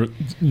 so the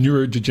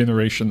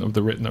neurodegeneration of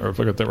the retina, have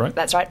I got that right?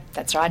 That's right,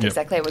 yep.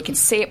 Exactly. We can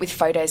see it with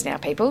photos now,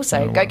 people,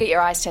 so go get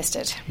your eyes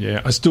tested.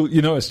 Yeah, I still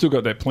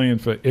got that plan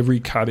for every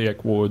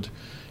cardiac ward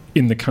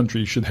in the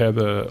country should have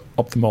a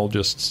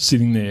ophthalmologist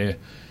sitting there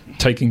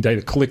taking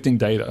data, collecting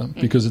data,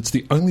 because it's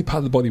the only part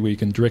of the body where you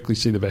can directly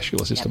see the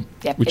vascular system,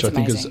 which I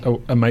think is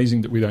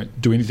amazing that we don't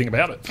do anything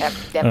about it. Yep,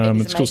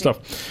 it's cool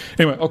stuff.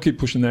 Anyway, I'll keep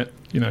pushing that.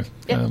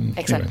 Excellent.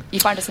 Anyway. You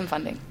find us some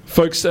funding.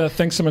 Folks,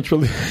 thanks so much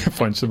for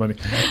find some money.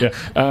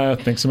 Yeah,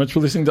 thanks so much for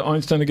listening to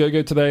Einstein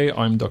Go today.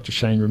 I'm Dr.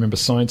 Shane. Remember,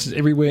 science is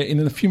everywhere, and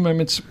in a few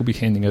moments we'll be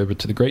handing over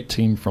to the great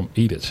team from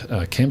Eat It.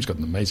 Cam's got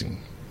an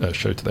amazing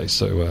show today,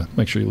 so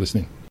make sure you're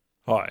listening.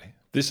 Hi,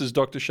 this is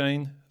Dr.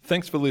 Shane.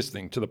 Thanks for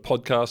listening to the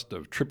podcast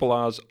of Triple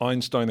R's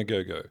Einstein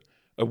Go,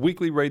 a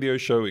weekly radio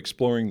show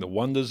exploring the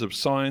wonders of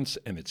science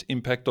and its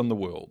impact on the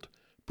world.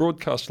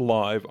 Broadcast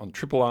live on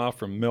Triple R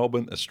from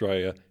Melbourne,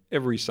 Australia,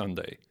 every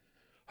Sunday.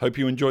 Hope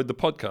you enjoyed the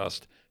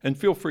podcast, and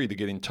feel free to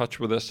get in touch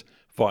with us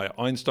via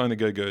Einstein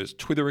Go's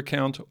Twitter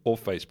account or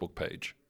Facebook page.